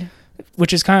 Weird.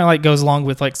 Which is kind of like goes along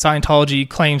with like Scientology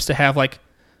claims to have like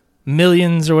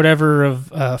millions or whatever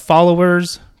of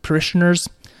followers, parishioners,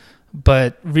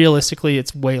 but realistically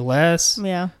it's way less.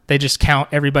 Yeah. They just count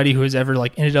everybody who has ever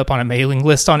like ended up on a mailing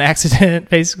list on accident,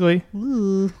 basically.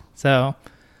 Ooh. So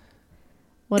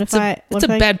It's a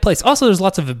bad place. Also, there's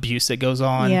lots of abuse that goes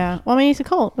on. Yeah. Well, I mean, it's a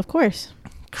cult, of course.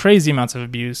 Crazy amounts of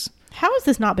abuse. How has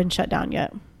this not been shut down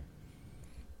yet?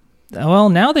 Well,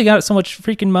 now they got so much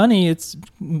freaking money, it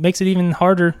makes it even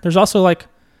harder. There's also like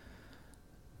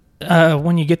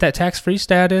when you get that tax-free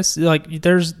status, like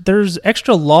there's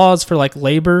extra laws for like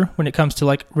labor when it comes to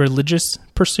like religious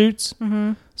pursuits.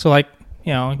 Mm-hmm. So like,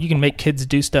 you know, you can make kids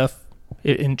do stuff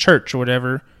in church or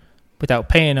whatever without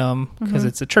paying them because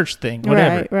it's a church thing,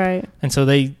 whatever. Right. And so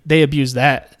they abuse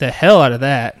the hell out of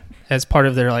that as part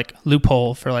of their like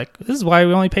loophole for like, this is why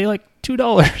we only pay like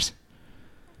 $2.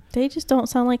 They just don't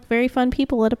sound like very fun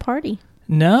people at a party.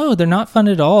 No, they're not fun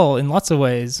at all in lots of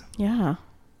ways. Yeah.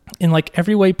 In like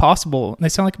every way possible. They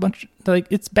sound like a bunch, like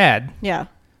it's bad. Yeah.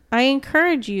 I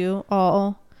encourage you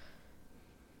all,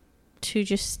 to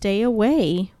just stay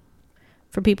away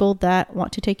from people that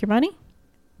want to take your money,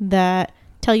 that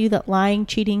tell you that lying,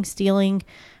 cheating, stealing,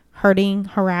 hurting,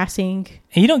 harassing.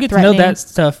 And you don't get to know that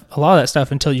stuff, a lot of that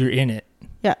stuff, until you're in it.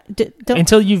 Yeah.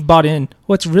 Until you've bought in.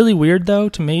 What's really weird, though,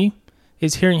 to me,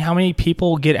 is hearing how many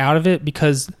people get out of it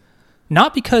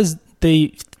not because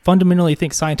they fundamentally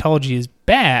think Scientology is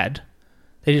bad.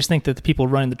 They just think that the people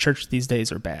running the church these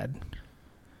days are bad.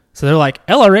 So they're like,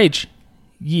 LRH,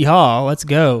 yeehaw, let's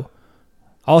go.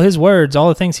 All his words, all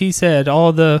the things he said,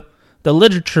 all the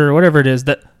literature, whatever it is,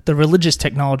 the religious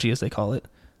technology, as they call it,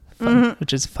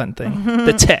 which is a fun thing,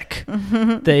 the tech.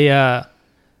 They, a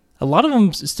lot of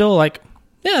them still like,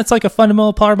 yeah, it's like a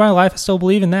fundamental part of my life. I still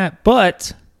believe in that.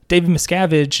 But David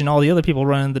Miscavige and all the other people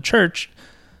running the church,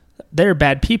 they're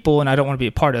bad people, and I don't want to be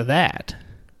a part of that.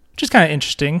 Which is kind of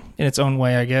interesting in its own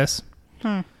way, I guess.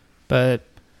 But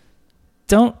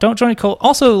don't join a cult.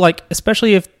 Also, like,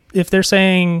 especially if they're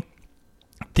saying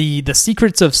the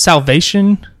secrets of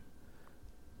salvation,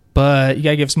 but you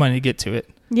gotta give some money to get to it.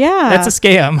 Yeah, that's a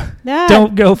scam.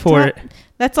 Don't go for it.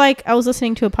 That's like, I was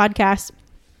listening to a podcast.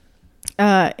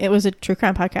 It was a true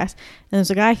crime podcast, and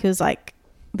there's a guy who was like,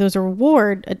 there's a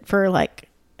reward for, like,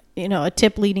 you know, a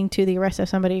tip leading to the arrest of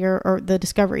somebody or the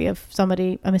discovery of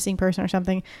somebody, a missing person or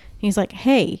something. He's like,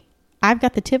 hey, I've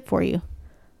got the tip for you,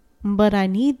 but I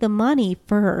need the money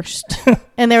first.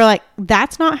 And they were like,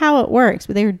 that's not how it works.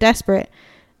 But they were desperate.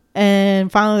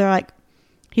 And finally they're like,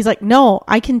 he's like, no,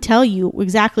 I can tell you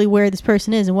exactly where this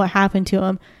person is and what happened to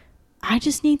him. I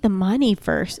just need the money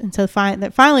first. And so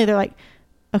finally they're like,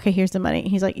 okay, here's the money.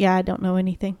 He's like, yeah, I don't know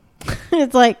anything.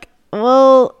 It's like,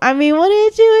 well, I mean, what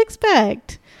did you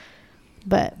expect?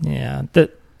 But yeah,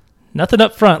 nothing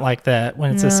up front like that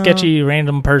when it's a sketchy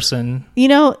random person. You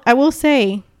know, I will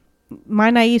say,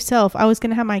 my naive self, I was going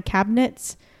to have my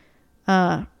cabinets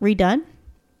redone.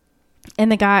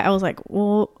 And the guy, I was like,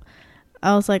 well,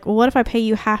 what if I pay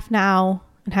you half now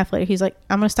and half later? He's like,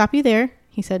 I'm going to stop you there.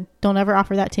 He said, don't ever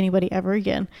offer that to anybody ever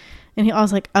again. And I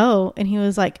was like, oh. And he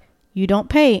was like, you don't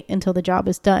pay until the job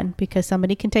is done because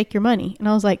somebody can take your money. And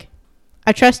I was like,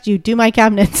 I trust you. Do my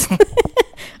cabinets.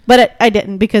 But I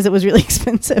didn't because it was really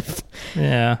expensive.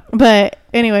 Yeah. But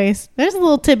anyways, there's a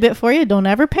little tidbit for you. Don't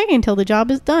ever pay until the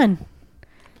job is done.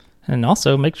 And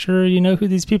also make sure you know who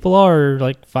these people are.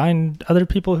 Like, find other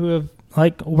people who have,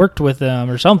 like, worked with them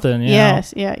or something.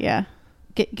 Yes. Know? Yeah.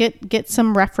 Get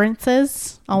some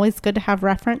references. Always good to have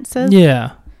references.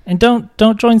 Yeah. And don't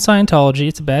join Scientology.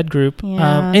 It's a bad group.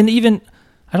 Yeah. And even,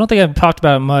 I don't think I've talked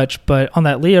about it much, but on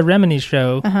that Leah Remini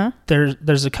show,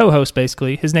 there's a co-host,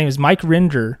 basically. His name is Mike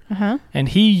Rinder. And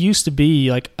he used to be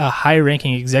like a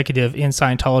high-ranking executive in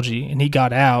Scientology, and he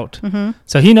got out.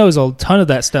 So he knows a ton of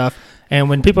that stuff. And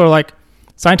when people are like,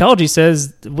 Scientology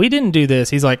says, we didn't do this,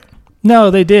 he's like, no,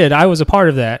 they did. I was a part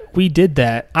of that. We did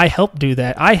that. I helped do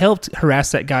that. I helped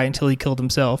harass that guy until he killed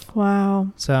himself.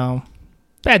 Wow. So,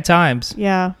 bad times.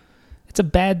 Yeah. It's a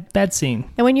bad scene.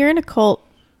 And when you're in a cult,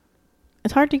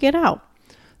 it's hard to get out.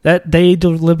 That they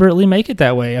deliberately make it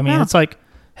that way. I mean, It's like,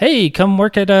 hey, come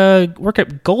work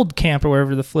at Gold Camp or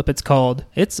whatever the flip it's called.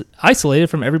 It's isolated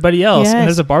from everybody else, and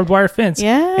there's a barbed wire fence.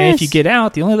 Yes. And if you get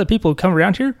out, the only other people who come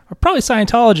around here are probably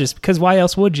Scientologists, because why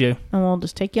else would you? And we'll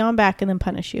just take you on back and then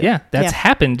punish you. Yeah, that's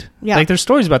happened. Yeah. Like, there's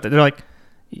stories about that. They're like,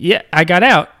 yeah, I got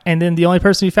out, and then the only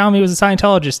person who found me was a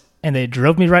Scientologist, and they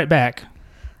drove me right back.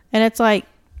 And it's like,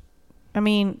 I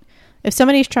mean, if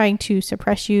somebody's trying to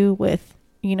suppress you with,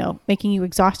 you know, making you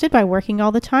exhausted by working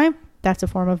all the time, that's a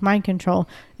form of mind control.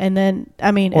 And then,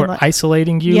 I mean, or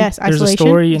isolating you. Yes, there's a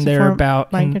story in there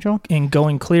about mind control. In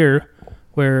Going Clear,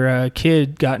 where a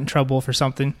kid got in trouble for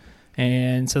something,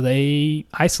 and so they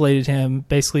isolated him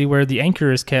basically where the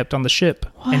anchor is kept on the ship,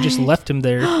 and just left him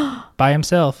there by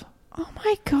himself. Oh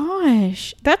my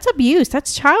gosh, that's abuse.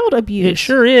 That's child abuse. It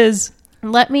sure is.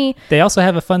 They also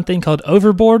have a fun thing called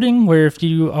overboarding, where if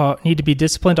you need to be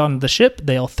disciplined on the ship,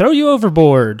 they'll throw you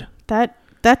overboard.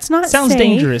 That's not Sounds safe.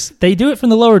 dangerous. They do it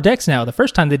from the lower decks now. The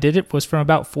first time they did it was from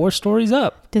about 4 stories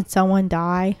up. Did someone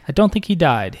die? I don't think he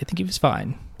died. I think he was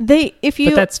fine. But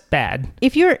that's bad.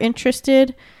 If you're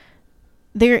interested,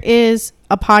 there is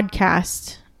a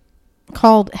podcast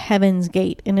called Heaven's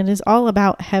Gate, and it is all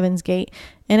about Heaven's Gate,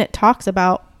 and it talks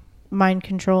about mind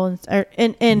control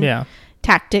and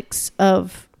tactics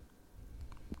of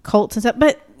cults and stuff.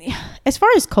 But as far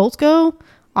as cults go,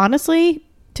 honestly,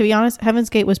 to be honest,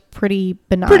 Heaven's Gate was pretty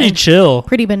benign. Pretty chill.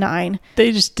 Pretty benign.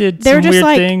 They just did some weird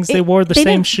things. They wore the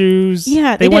same shoes.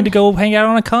 Yeah. They wanted to go hang out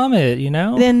on a comet, you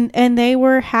know? And they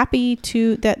were happy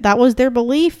that was their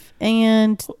belief,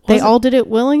 and they all did it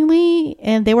willingly,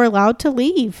 and they were allowed to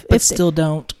leave. But still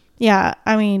don't. Yeah.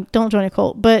 I mean, don't join a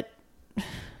cult. But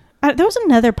there was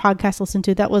another podcast I listened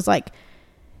to that was like,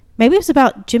 maybe it was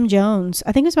about Jim Jones.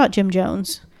 I think it was about Jim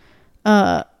Jones.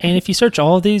 And if you search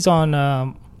all of these on,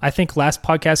 I think Last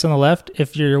Podcast on the Left,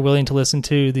 if you're willing to listen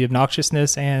to the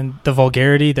obnoxiousness and the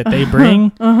vulgarity that they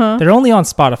bring, they're only on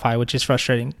Spotify, which is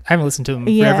frustrating. I haven't listened to them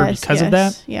forever because of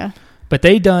that. Yeah. But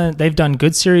they've done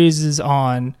good series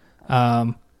on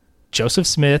Joseph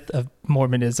Smith of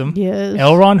Mormonism,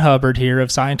 L. Ron Hubbard here of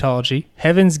Scientology,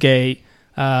 Heaven's Gate.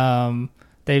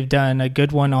 They've done a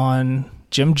good one on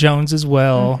Jim Jones as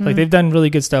well. Like they've done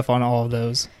really good stuff on all of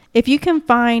those. If you can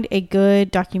find a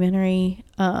good documentary,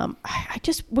 I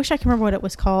just wish I could remember what it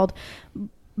was called,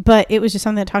 but it was just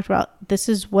something that talked about this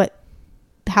is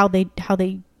how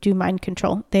they do mind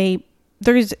control.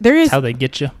 There is how they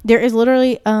get you. There is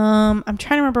literally I'm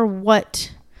trying to remember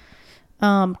what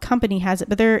company has it,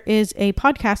 but there is a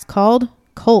podcast called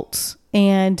Cults,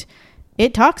 and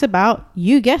it talks about,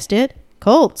 you guessed it,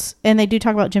 cults. And they do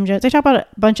talk about Jim Jones. They talk about a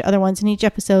bunch of other ones. In each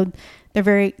episode,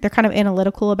 they're kind of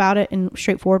analytical about it and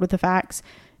straightforward with the facts.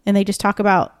 And they just talk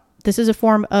about, this is a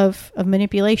form of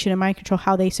manipulation and mind control,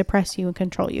 how they suppress you and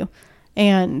control you.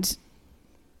 And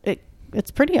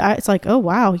it's like, oh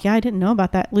wow, yeah, I didn't know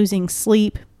about that. Losing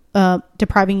sleep,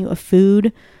 depriving you of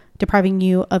food, depriving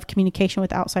you of communication with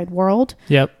the outside world.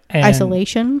 Yep. And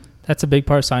isolation. That's a big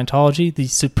part of Scientology. The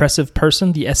suppressive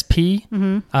person, the SP.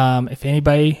 If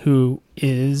anybody who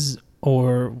is,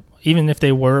 or even if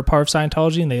they were a part of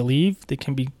Scientology and they leave, they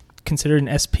can be considered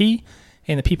an SP,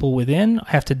 and the people within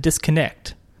have to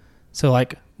disconnect. So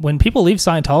like when people leave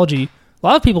Scientology, a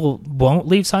lot of people won't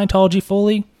leave Scientology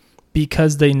fully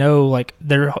because they know like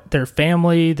their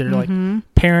family, their like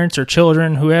parents or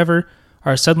children, whoever,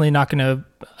 are suddenly not going to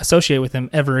associate with them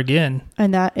ever again.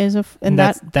 And that is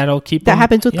that'll keep that them,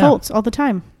 happens with cults all the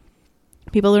time.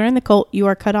 People that are in the cult, you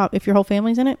are cut off. If your whole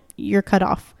family's in it, you're cut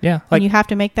off. Yeah. Like, and you have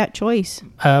to make that choice.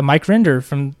 Mike Render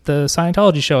from the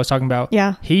Scientology show I was talking about.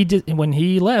 Yeah. He did, when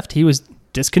he left, he was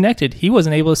disconnected. He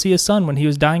wasn't able to see his son when he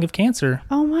was dying of cancer.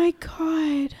 Oh my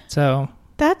God. So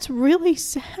that's really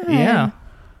sad. Yeah.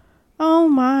 Oh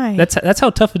my. That's how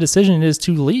tough a decision it is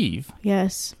to leave.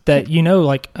 Yes. That, you know,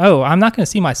 like, oh, I'm not going to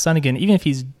see my son again, even if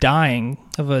he's dying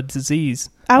of a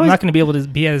disease. I'm not going to be able to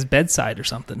be at his bedside or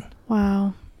something.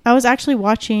 Wow. I was actually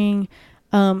watching,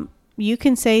 you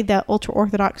can say that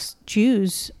ultra-Orthodox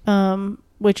Jews,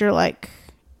 which are like,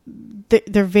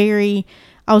 they're very,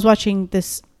 I was watching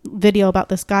this video about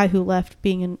this guy who left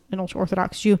being an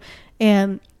ultra-Orthodox Jew,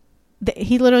 and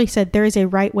he literally said there is a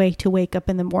right way to wake up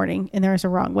in the morning and there is a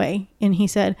wrong way. And he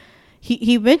said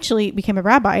he eventually became a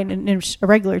rabbi in a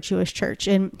regular Jewish church.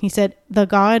 And he said the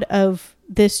God of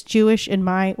this Jewish and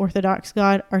my Orthodox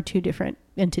God are two different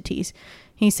entities.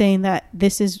 He's saying that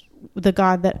this is the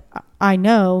God that I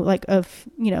know, like of,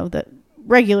 you know, the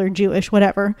regular Jewish,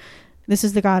 whatever. This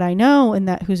is the God I know, and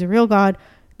that who's a real God.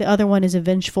 The other one is a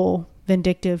vengeful,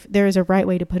 vindictive. There is a right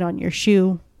way to put on your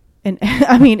shoe. And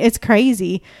I mean, it's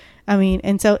crazy. I mean,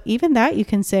 and so even that you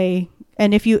can say,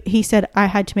 and he said, I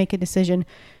had to make a decision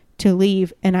to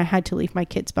leave, and I had to leave my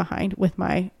kids behind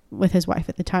with his wife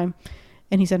at the time.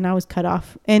 And he said, and I was cut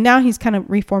off. And now he's kind of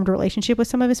reformed a relationship with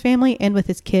some of his family and with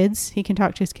his kids. He can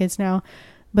talk to his kids now,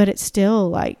 but it's still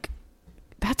like,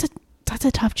 that's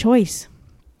a tough choice.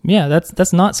 Yeah.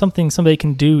 That's not something somebody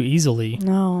can do easily.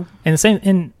 No. And the same,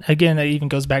 and again, it even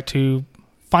goes back to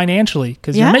financially,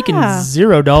 because you're making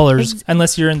 $0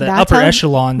 unless you're in the upper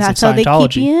echelons of Scientology. That's how they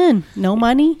keep you in. No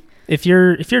money. If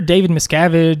you're David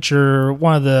Miscavige or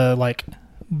one of the like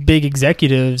big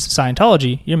executives of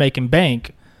Scientology, you're making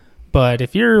bank. But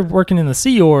if you're working in the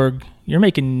Sea Org, you're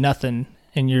making nothing,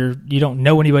 and you don't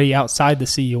know anybody outside the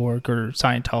Sea Org or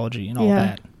Scientology and all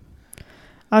that.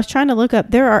 I was trying to look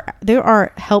up. There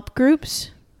are help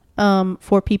groups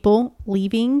for people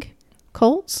leaving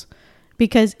cults,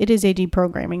 because it is a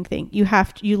deprogramming thing. You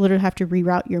literally have to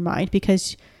reroute your mind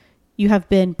because you have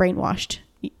been brainwashed.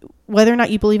 Whether or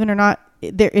not you believe it or not,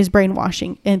 there is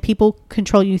brainwashing, and people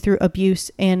control you through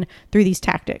abuse and through these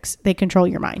tactics. They control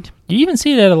your mind. You even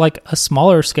see it at like a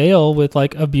smaller scale with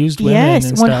like abused women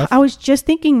and stuff. I was just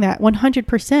thinking that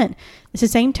 100%. It's the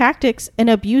same tactics an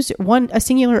a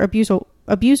singular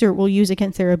abuser will use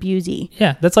against their abusee.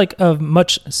 Yeah, that's like a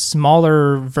much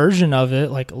smaller version of it,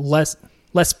 like less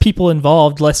people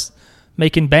involved, less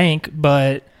making bank,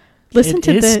 but listen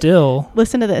to this.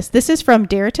 This is from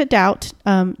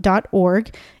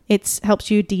daretodoubt.org. It helps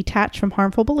you detach from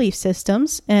harmful belief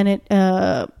systems, and it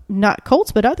not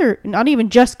cults, but not even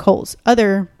just cults,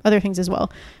 other things as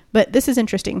well. But this is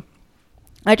interesting.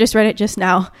 I just read it just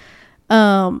now.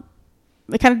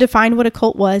 It kind of defined what a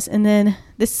cult was. And then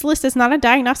this list is not a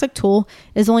diagnostic tool.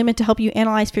 It is only meant to help you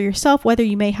analyze for yourself whether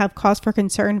you may have cause for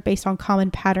concern based on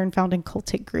common pattern found in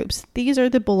cultic groups. These are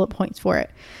the bullet points for it.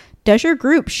 Does your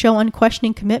group show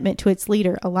unquestioning commitment to its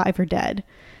leader, alive or dead?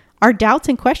 Are doubts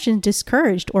and questions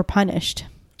discouraged or punished?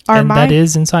 That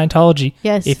is in Scientology.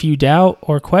 Yes. If you doubt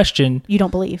or question, you don't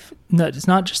believe. No, it's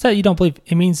not just that you don't believe.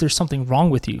 It means there's something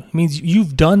wrong with you. It means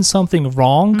you've done something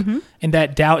wrong, and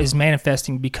that doubt is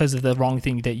manifesting because of the wrong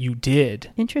thing that you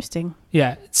did. Interesting.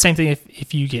 Yeah. Same thing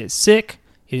if you get sick,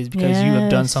 it is because you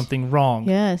have done something wrong.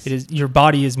 Yes. It is your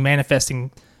body is manifesting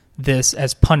this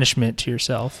as punishment to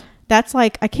yourself. That's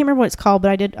like, I can't remember what it's called,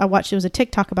 but I watched, it was a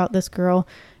TikTok about this girl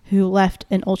who left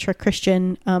an ultra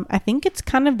Christian. I think it's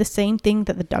kind of the same thing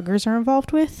that the Duggars are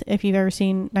involved with. If you've ever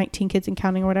seen 19 Kids and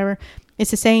Counting or whatever,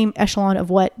 it's the same echelon of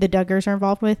what the Duggars are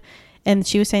involved with. And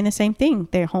she was saying the same thing.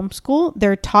 They're homeschooled.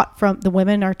 They're taught the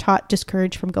women are taught,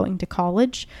 discouraged from going to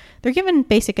college. They're given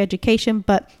basic education,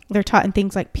 but they're taught in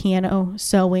things like piano,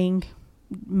 sewing,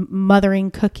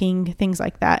 mothering, cooking, things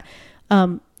like that.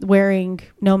 Wearing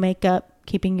no makeup,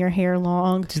 keeping your hair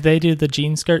long. Do they do the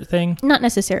jean skirt thing? Not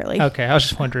necessarily. Okay, I was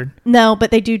just wondering. No,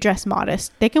 but they do dress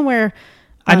modest. They can wear...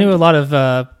 I knew a lot of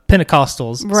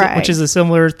Pentecostals, right, which is a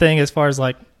similar thing as far as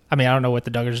like, I mean, I don't know what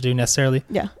the Duggars do necessarily.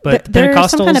 Yeah. But they're Pentecostals...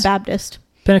 some kind of Baptist.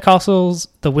 Pentecostals,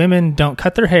 the women don't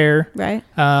cut their hair. Right.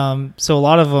 So a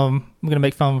lot of them, I'm going to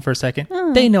make fun of them for a second.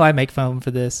 Oh. They know I make fun of them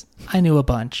for this. I knew a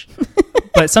bunch.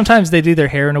 But sometimes they do their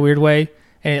hair in a weird way,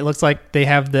 and it looks like they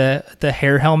have the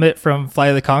hair helmet from Flight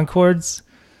of the Conchords,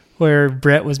 where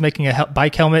Brett was making a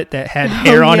bike helmet that had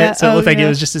hair on it, so it looked like it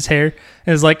was just his hair. And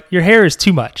it was like, your hair is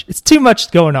too much. It's too much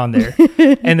going on there.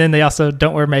 And then they also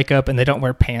don't wear makeup, and they don't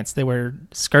wear pants. They wear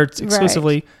skirts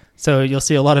exclusively. Right. So you'll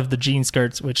see a lot of the jean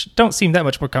skirts, which don't seem that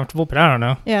much more comfortable, but I don't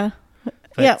know. Yeah.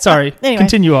 But yeah. Sorry. Anyway.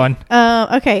 Continue on.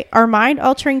 Okay. Are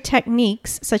mind-altering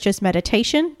techniques such as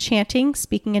meditation, chanting,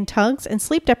 speaking in tongues, and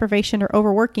sleep deprivation or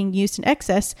overworking used in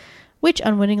excess, which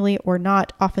unwittingly or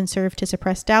not often serve to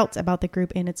suppress doubts about the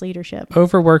group and its leadership?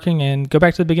 Overworking, and go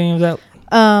back to the beginning of that.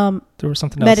 There was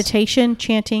something else. Meditation,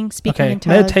 chanting, speaking in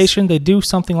tongues. Meditation, they do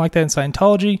something like that in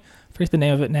Scientology. I forget the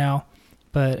name of it now.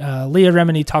 But Leah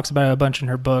Remini talks about it a bunch in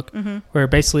her book, where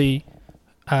basically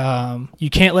you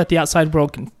can't let the outside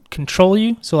world control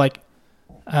you. So like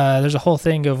there's a whole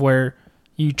thing of where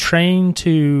you train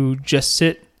to just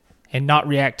sit and not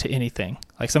react to anything.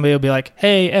 Like somebody will be like,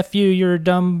 hey, F you, you're a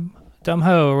dumb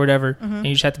hoe or whatever. And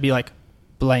you just have to be like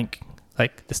blank.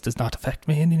 Like, this does not affect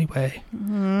me in any way.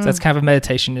 So that's kind of a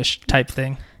meditation-ish type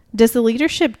thing. Does the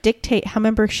leadership dictate how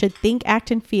members should think,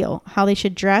 act, and feel, how they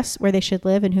should dress, where they should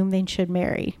live, and whom they should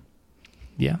marry?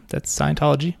 Yeah, that's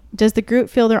Scientology. Does the group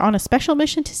feel they're on a special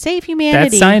mission to save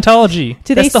humanity? That's Scientology.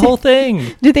 That's the whole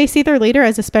thing. Do they see their leader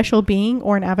as a special being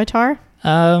or an avatar?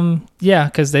 Yeah,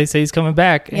 because they say he's coming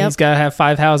back, and he's got to have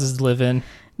 5 houses to live in.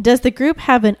 Does the group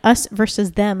have an us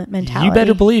versus them mentality? You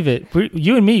better believe it.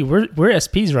 You and me, we're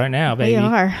SPs right now, baby. We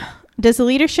are. Does the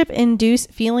leadership induce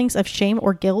feelings of shame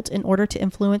or guilt in order to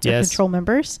influence or control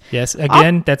members? Yes.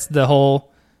 Again, that's the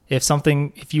whole,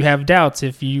 if you have doubts,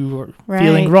 if you are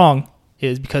feeling wrong, it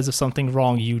is because of something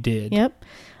wrong you did. Yep.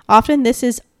 Often this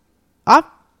is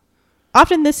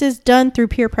done through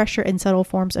peer pressure and subtle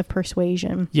forms of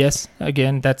persuasion. Yes.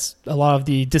 Again, that's a lot of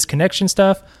the disconnection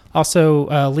stuff. Also,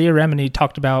 Leah Remini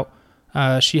talked about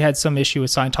she had some issue with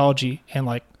Scientology, and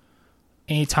like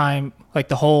anytime, like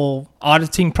the whole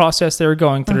auditing process they were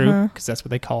going through, because that's what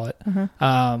they call it.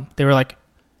 They were like,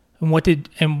 why did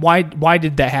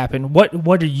that happen?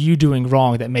 What are you doing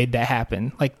wrong that made that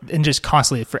happen? Like, and just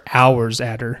constantly for hours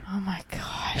at her. Oh my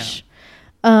gosh.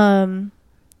 Yeah.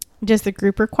 Does the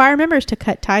group require members to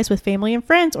cut ties with family and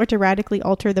friends, or to radically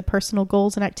alter the personal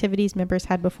goals and activities members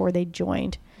had before they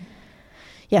joined?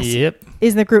 Yes. Yep.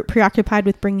 Is the group preoccupied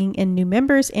with bringing in new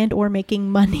members and or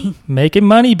making money? Making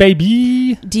money,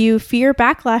 baby. Do you fear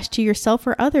backlash to yourself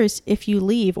or others if you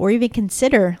leave, or even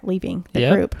consider leaving the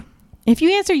group? If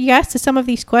you answer yes to some of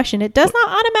these questions, it does not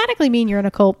automatically mean you're in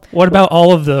a cult. What about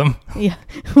all of them? Yeah.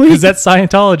 Because that's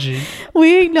Scientology.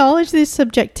 We acknowledge the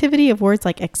subjectivity of words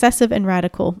like excessive and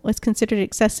radical. What's considered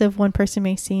excessive one person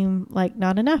may seem like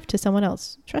not enough to someone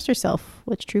else. Trust yourself.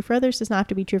 What's true for others does not have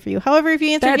to be true for you. However, if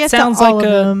you answer yes to all of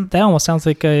them... That almost sounds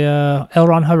like a L.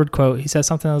 Ron Hubbard quote. He says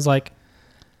something that was like,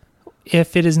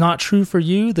 if it is not true for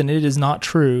you, then it is not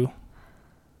true.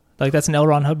 Like, that's an L.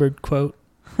 Ron Hubbard quote.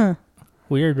 Huh.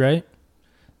 Weird, right?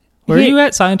 Where are you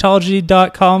at?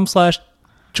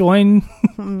 Scientology.com/join?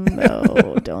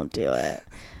 No, don't do it.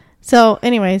 So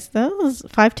anyways, that was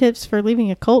 5 tips for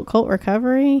leaving a cult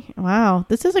recovery. Wow.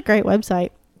 This is a great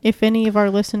website. If any of our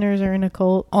listeners are in a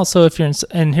cult, Also, if you're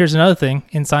and here's another thing,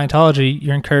 in Scientology,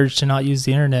 you're encouraged to not use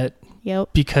the internet yep,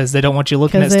 because they don't want you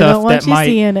looking at because they don't stuff want that you might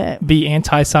seeing it. be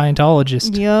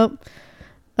anti-Scientologist. Yep.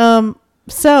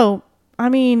 So, I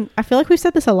mean, I feel like we've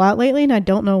said this a lot lately, and I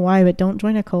don't know why, but don't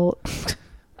join a cult.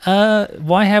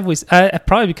 Why have we?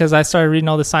 Probably because I started reading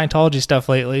all the Scientology stuff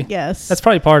lately. Yes. That's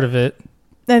probably part of it.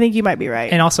 I think you might be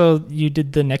right. And also, you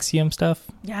did the Nexium stuff.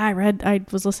 Yeah, I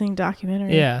was listening to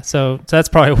documentary. Yeah, so that's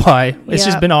probably why. It's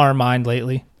Yeah. just been on our mind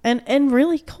lately. And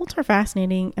really, cults are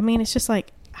fascinating. I mean, it's just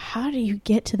like, how do you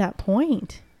get to that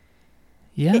point?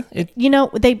 Yeah. I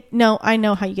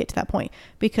know how you get to that point,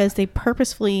 because they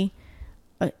purposefully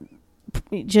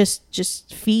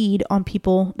just feed on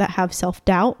people that have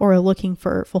self-doubt or are looking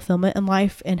for fulfillment in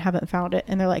life and haven't found it.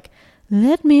 And they're like,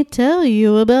 let me tell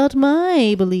you about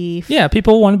my belief. Yeah,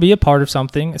 people want to be a part of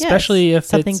something, especially if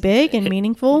something it's big and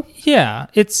meaningful. Yeah,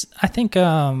 I think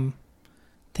the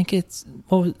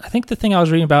thing I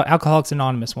was reading about Alcoholics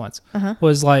Anonymous once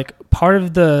was like part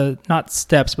of the, not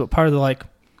steps, but part of the like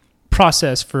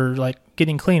process for like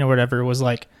getting clean or whatever was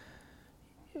like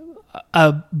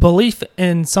a belief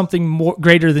in something more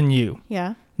greater than you.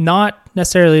 Yeah. Not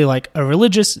necessarily like a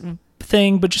religious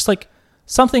thing, but just like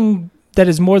something that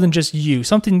is more than just you,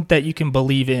 something that you can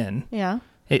believe in. Yeah.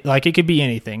 It could be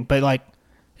anything, but like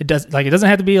it doesn't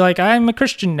have to be like I'm a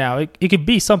Christian now. It could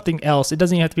be something else. It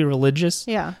doesn't even have to be religious.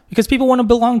 Yeah. Because people want to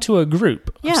belong to a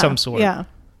group of some sort. Yeah.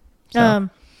 So,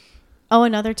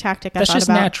 Another tactic that's I thought just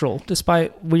about. natural,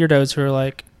 despite weirdos who are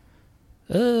like,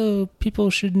 oh, people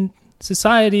shouldn't,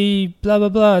 society, blah, blah,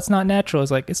 blah. It's not natural.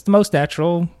 It's like, it's the most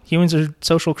natural. Humans are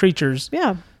social creatures.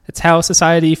 Yeah. It's how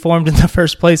society formed in the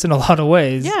first place in a lot of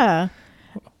ways. Yeah.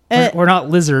 We're not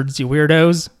lizards, you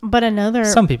weirdos. But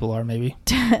Some people are, maybe.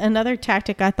 another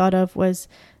tactic I thought of was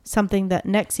something that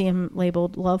Nexium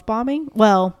labeled love bombing.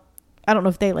 Well, I don't know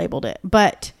if they labeled it,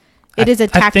 but it is a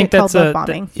tactic called love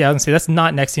bombing. I was going to say, that's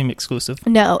not Nexium exclusive.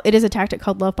 No, it is a tactic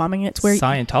called love bombing. It's where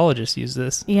Scientologists use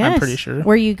this, yes, I'm pretty sure.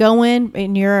 Where you go in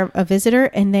and you're a visitor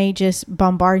and they just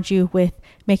bombard you with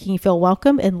making you feel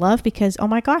welcome and loved because, oh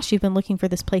my gosh, you've been looking for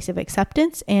this place of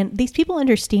acceptance and these people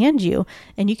understand you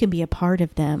and you can be a part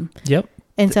of them. Yep.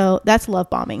 And so that's love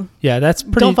bombing. Yeah, that's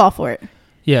pretty... Don't fall for it.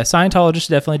 Yeah, Scientologists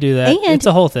definitely do that. And, it's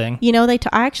a whole thing. You know, I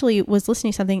actually was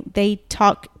listening to something.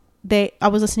 I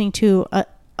was listening to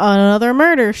another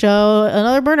murder show,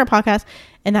 another murder podcast,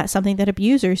 and that's something that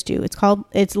abusers do.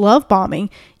 It's love bombing.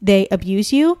 They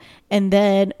abuse you, and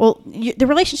then, the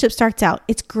relationship starts out.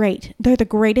 It's great. They're the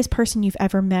greatest person you've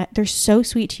ever met. They're so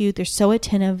sweet to you. They're so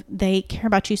attentive. They care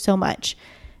about you so much.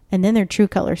 And then their true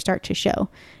colors start to show.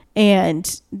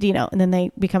 And, and then they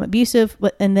become abusive,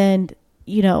 and then,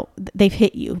 they've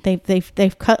hit you.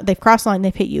 They've crossed the line.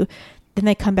 They've hit you. Then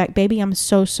they come back, baby, I'm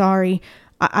so sorry.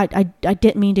 I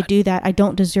didn't mean to do that. I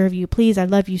don't deserve you. Please, I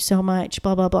love you so much.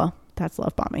 Blah, blah, blah. That's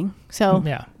love bombing. So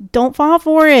yeah. Don't fall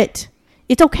for it.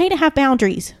 It's okay to have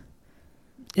boundaries.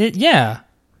 Yeah.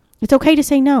 It's okay to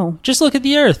say no. Just look at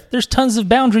the earth. There's tons of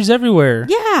boundaries everywhere.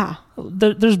 Yeah.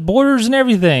 There's borders and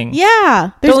everything.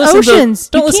 Yeah. There's oceans.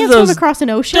 You can't swim across an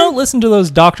ocean. Don't listen to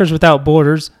those Doctors Without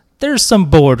Borders. There's some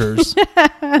borders.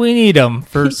 We need them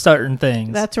for certain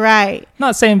things. That's right. I'm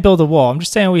not saying build a wall. I'm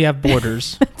just saying we have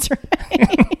borders. That's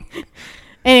right.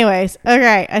 Anyways,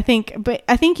 okay. I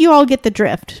think you all get the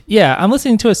drift. Yeah, I'm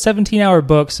listening to a 17-hour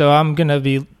book, so I'm gonna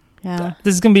be. Yeah.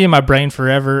 This is gonna be in my brain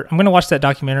forever. I'm gonna watch that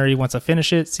documentary once I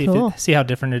finish it. See how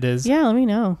different it is. Yeah, let me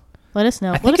know. Let us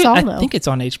know. Let us all know. I think it's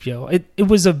on HBO. It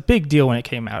was a big deal when it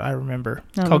came out. I remember.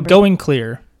 It's called Going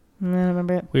Clear. I don't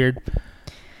remember it. Weird.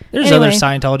 There's other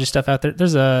Scientology stuff out there. I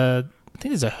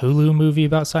think there's a Hulu movie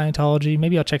about Scientology.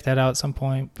 Maybe I'll check that out at some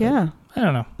point. Yeah. I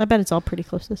don't know. I bet it's all pretty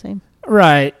close to the same.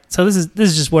 Right. So this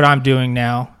is just what I'm doing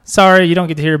now. Sorry, you don't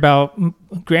get to hear about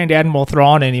Grand Admiral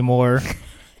Thrawn anymore.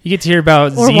 You get to hear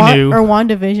about Xenu. Or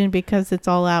WandaVision because it's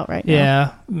all out right now.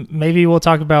 Yeah. Maybe we'll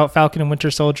talk about Falcon and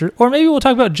Winter Soldier. Or maybe we'll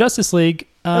talk about Justice League.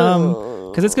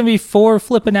 Because it's going to be 4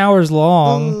 flipping hours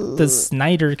long. The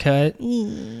Snyder cut.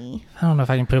 I don't know if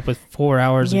I can put up with 4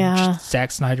 hours of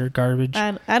Zack Snyder garbage.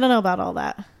 I don't know about all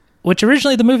that. Which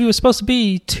originally the movie was supposed to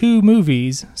be 2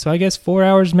 movies. So I guess 4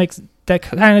 hours that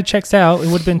kind of checks out. It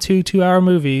would have been 2 2-hour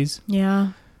movies.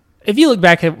 Yeah. If you look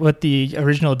back at what the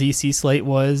original DC slate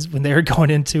was when they were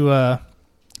going into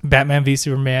Batman v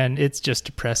Superman, it's just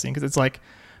depressing because it's like,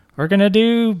 we're going to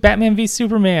do Batman v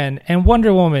Superman and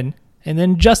Wonder Woman and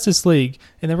then Justice League,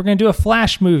 and then we're going to do a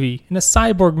Flash movie and a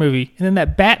Cyborg movie and then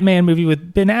that Batman movie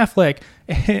with Ben Affleck.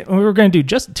 And we were going to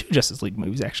do 2 Justice League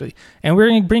movies, actually. And we're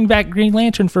going to bring back Green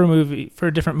Lantern for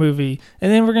a different movie.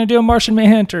 And then we're going to do a Martian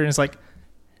Manhunter. And it's like,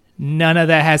 None of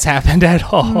that has happened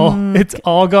at all. It's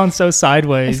all gone so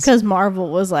sideways. It's because Marvel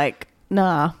was like,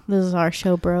 nah, this is our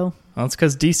show, bro. Well, it's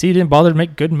because DC didn't bother to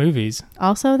make good movies.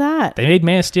 Also that. They made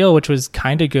Man of Steel, which was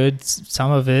kind of good, some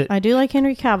of it. I do like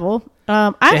Henry Cavill.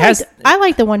 I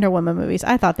like the Wonder Woman movies.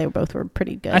 I thought they both were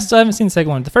pretty good. I still haven't seen the second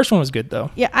one. The first one was good,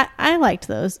 though. Yeah, I liked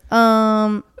those.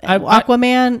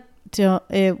 Aquaman,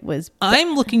 it was...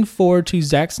 I'm looking forward to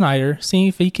Zack Snyder, seeing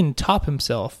if he can top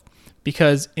himself.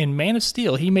 Because in Man of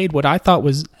Steel, he made what I thought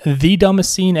was the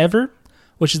dumbest scene ever,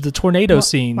 which is the tornado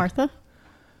scene. Martha?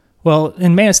 Well,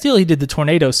 in Man of Steel, he did the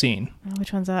tornado scene. Oh,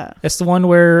 which one's that? It's the one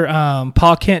where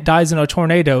Pa Kent dies in a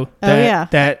tornado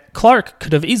that Clark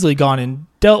could have easily gone and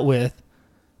dealt with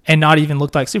and not even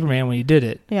looked like Superman when he did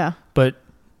it. Yeah. But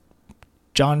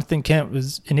Jonathan Kent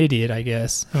was an idiot, I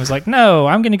guess, and was like, no,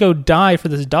 I'm going to go die for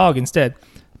this dog instead.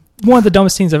 One of the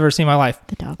dumbest scenes I've ever seen in my life.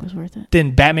 The dog was worth it.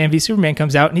 Then Batman v Superman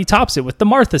comes out and he tops it with the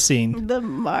Martha scene. The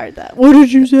Martha. What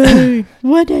did you say?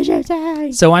 What did you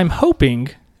say? So I'm hoping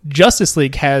Justice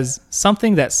League has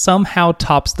something that somehow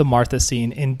tops the Martha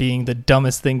scene in being the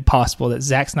dumbest thing possible that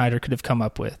Zack Snyder could have come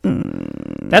up with.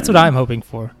 That's what I'm hoping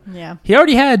for. Yeah. He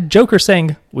already had Joker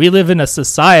saying, we live in a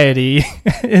society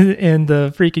in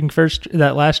the freaking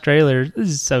that last trailer. This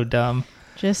is so dumb.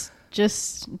 Just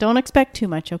don't expect too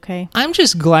much, okay? I'm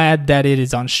just glad that it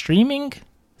is on streaming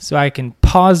so I can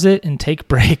pause it and take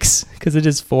breaks because it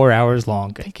is 4 hours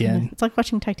long again. It's like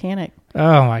watching Titanic.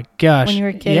 Oh my gosh. When you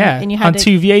were a kid. Yeah, And you had on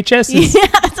 2 VHSs. Yeah,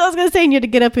 that's what I was going to say. And you had to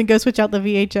get up and go switch out the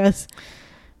VHS.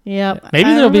 Yep.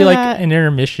 Maybe there'll be like an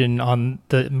intermission on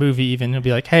the movie even. It'll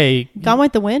be like, hey. Gone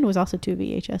with the Wind was also 2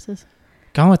 VHSs.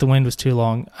 Gone with the Wind was too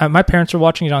long. My parents were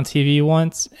watching it on TV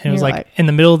once. And it was like in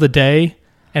the middle of the day.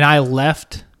 And I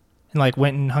left and like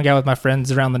went and hung out with my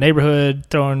friends around the neighborhood,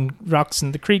 throwing rocks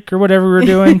in the creek or whatever we were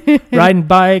doing, riding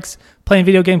bikes, playing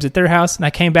video games at their house. And I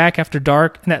came back after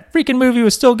dark and that freaking movie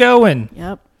was still going.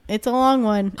 Yep. It's a long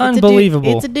one.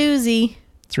 Unbelievable. It's a doozy.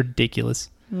 It's ridiculous.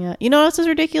 Yeah. You know what else is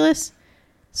ridiculous?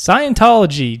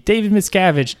 Scientology, David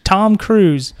Miscavige, Tom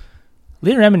Cruise.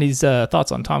 Leah Remini's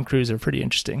thoughts on Tom Cruise are pretty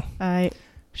interesting.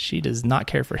 She does not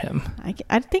care for him.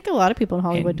 I think a lot of people in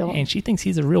Hollywood don't. And she thinks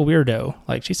he's a real weirdo.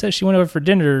 Like, she says she went over for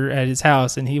dinner at his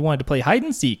house and he wanted to play hide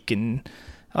and seek. And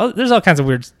there's all kinds of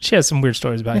weird... She has some weird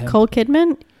stories about him. Nicole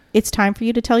Kidman, it's time for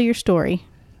you to tell your story.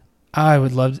 I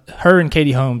would love... Her and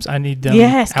Katie Holmes. I need them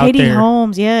Yes, out Katie there.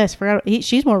 Holmes. Yes.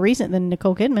 She's more recent than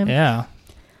Nicole Kidman. Yeah.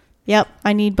 Yep.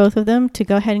 I need both of them to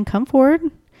go ahead and come forward.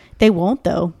 They won't,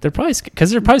 though. They're probably scared of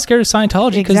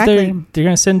Scientology because they're going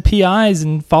to send PIs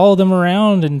and follow them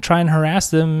around and try and harass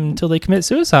them until they commit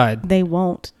suicide. They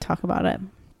won't talk about it.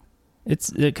 It's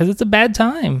because it's a bad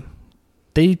time.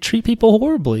 They treat people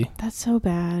horribly. That's so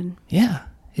bad. Yeah,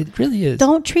 it really is.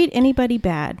 Don't treat anybody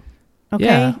bad. Okay?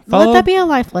 Yeah, let that be a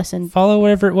life lesson. Follow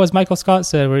whatever it was Michael Scott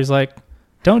said, where he's like,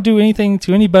 don't do anything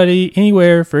to anybody,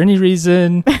 anywhere, for any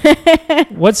reason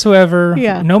whatsoever,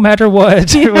 no matter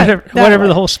what, whatever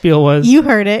the whole spiel was. You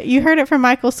heard it. You heard it from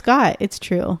Michael Scott. It's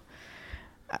true.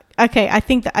 Okay, I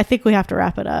think we have to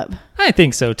wrap it up. I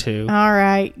think so, too. All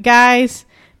right. Guys,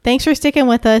 thanks for sticking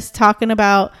with us, talking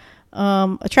about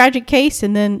a tragic case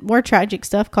and then more tragic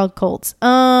stuff called cults.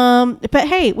 But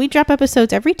hey, we drop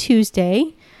episodes every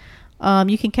Tuesday.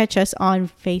 You can catch us on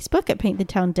Facebook at Paint the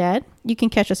Town Dead. You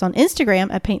can catch us on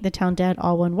Instagram at Paint the Town Dead,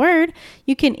 all one word.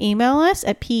 You can email us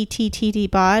at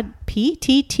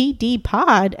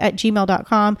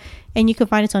pttdpod@gmail.com. And you can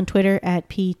find us on Twitter at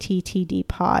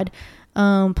pttdpod.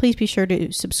 Please be sure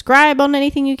to subscribe on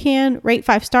anything you can, rate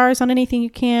 5 stars on anything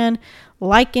you can,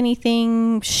 like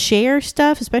anything, share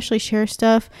stuff, especially share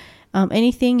stuff.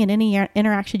 Anything and any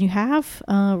interaction you have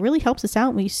really helps us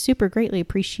out. We super greatly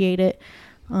appreciate it.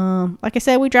 Like I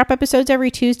said, we drop episodes every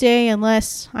Tuesday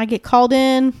unless I get called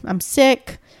in. I'm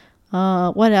sick.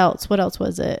 What else? What else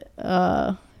was it?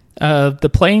 The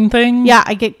plane thing? Yeah,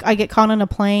 I get caught on a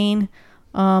plane.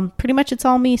 Pretty much it's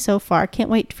all me so far. Can't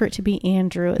wait for it to be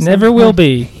Andrew. Never will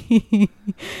be.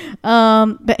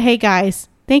 But hey guys,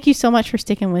 thank you so much for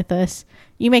sticking with us.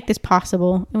 You make this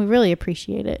possible and we really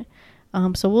appreciate it.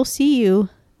 So we'll see you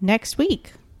next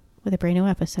week with a brand new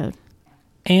episode.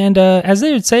 And as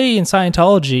they would say in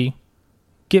Scientology,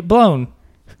 get blown.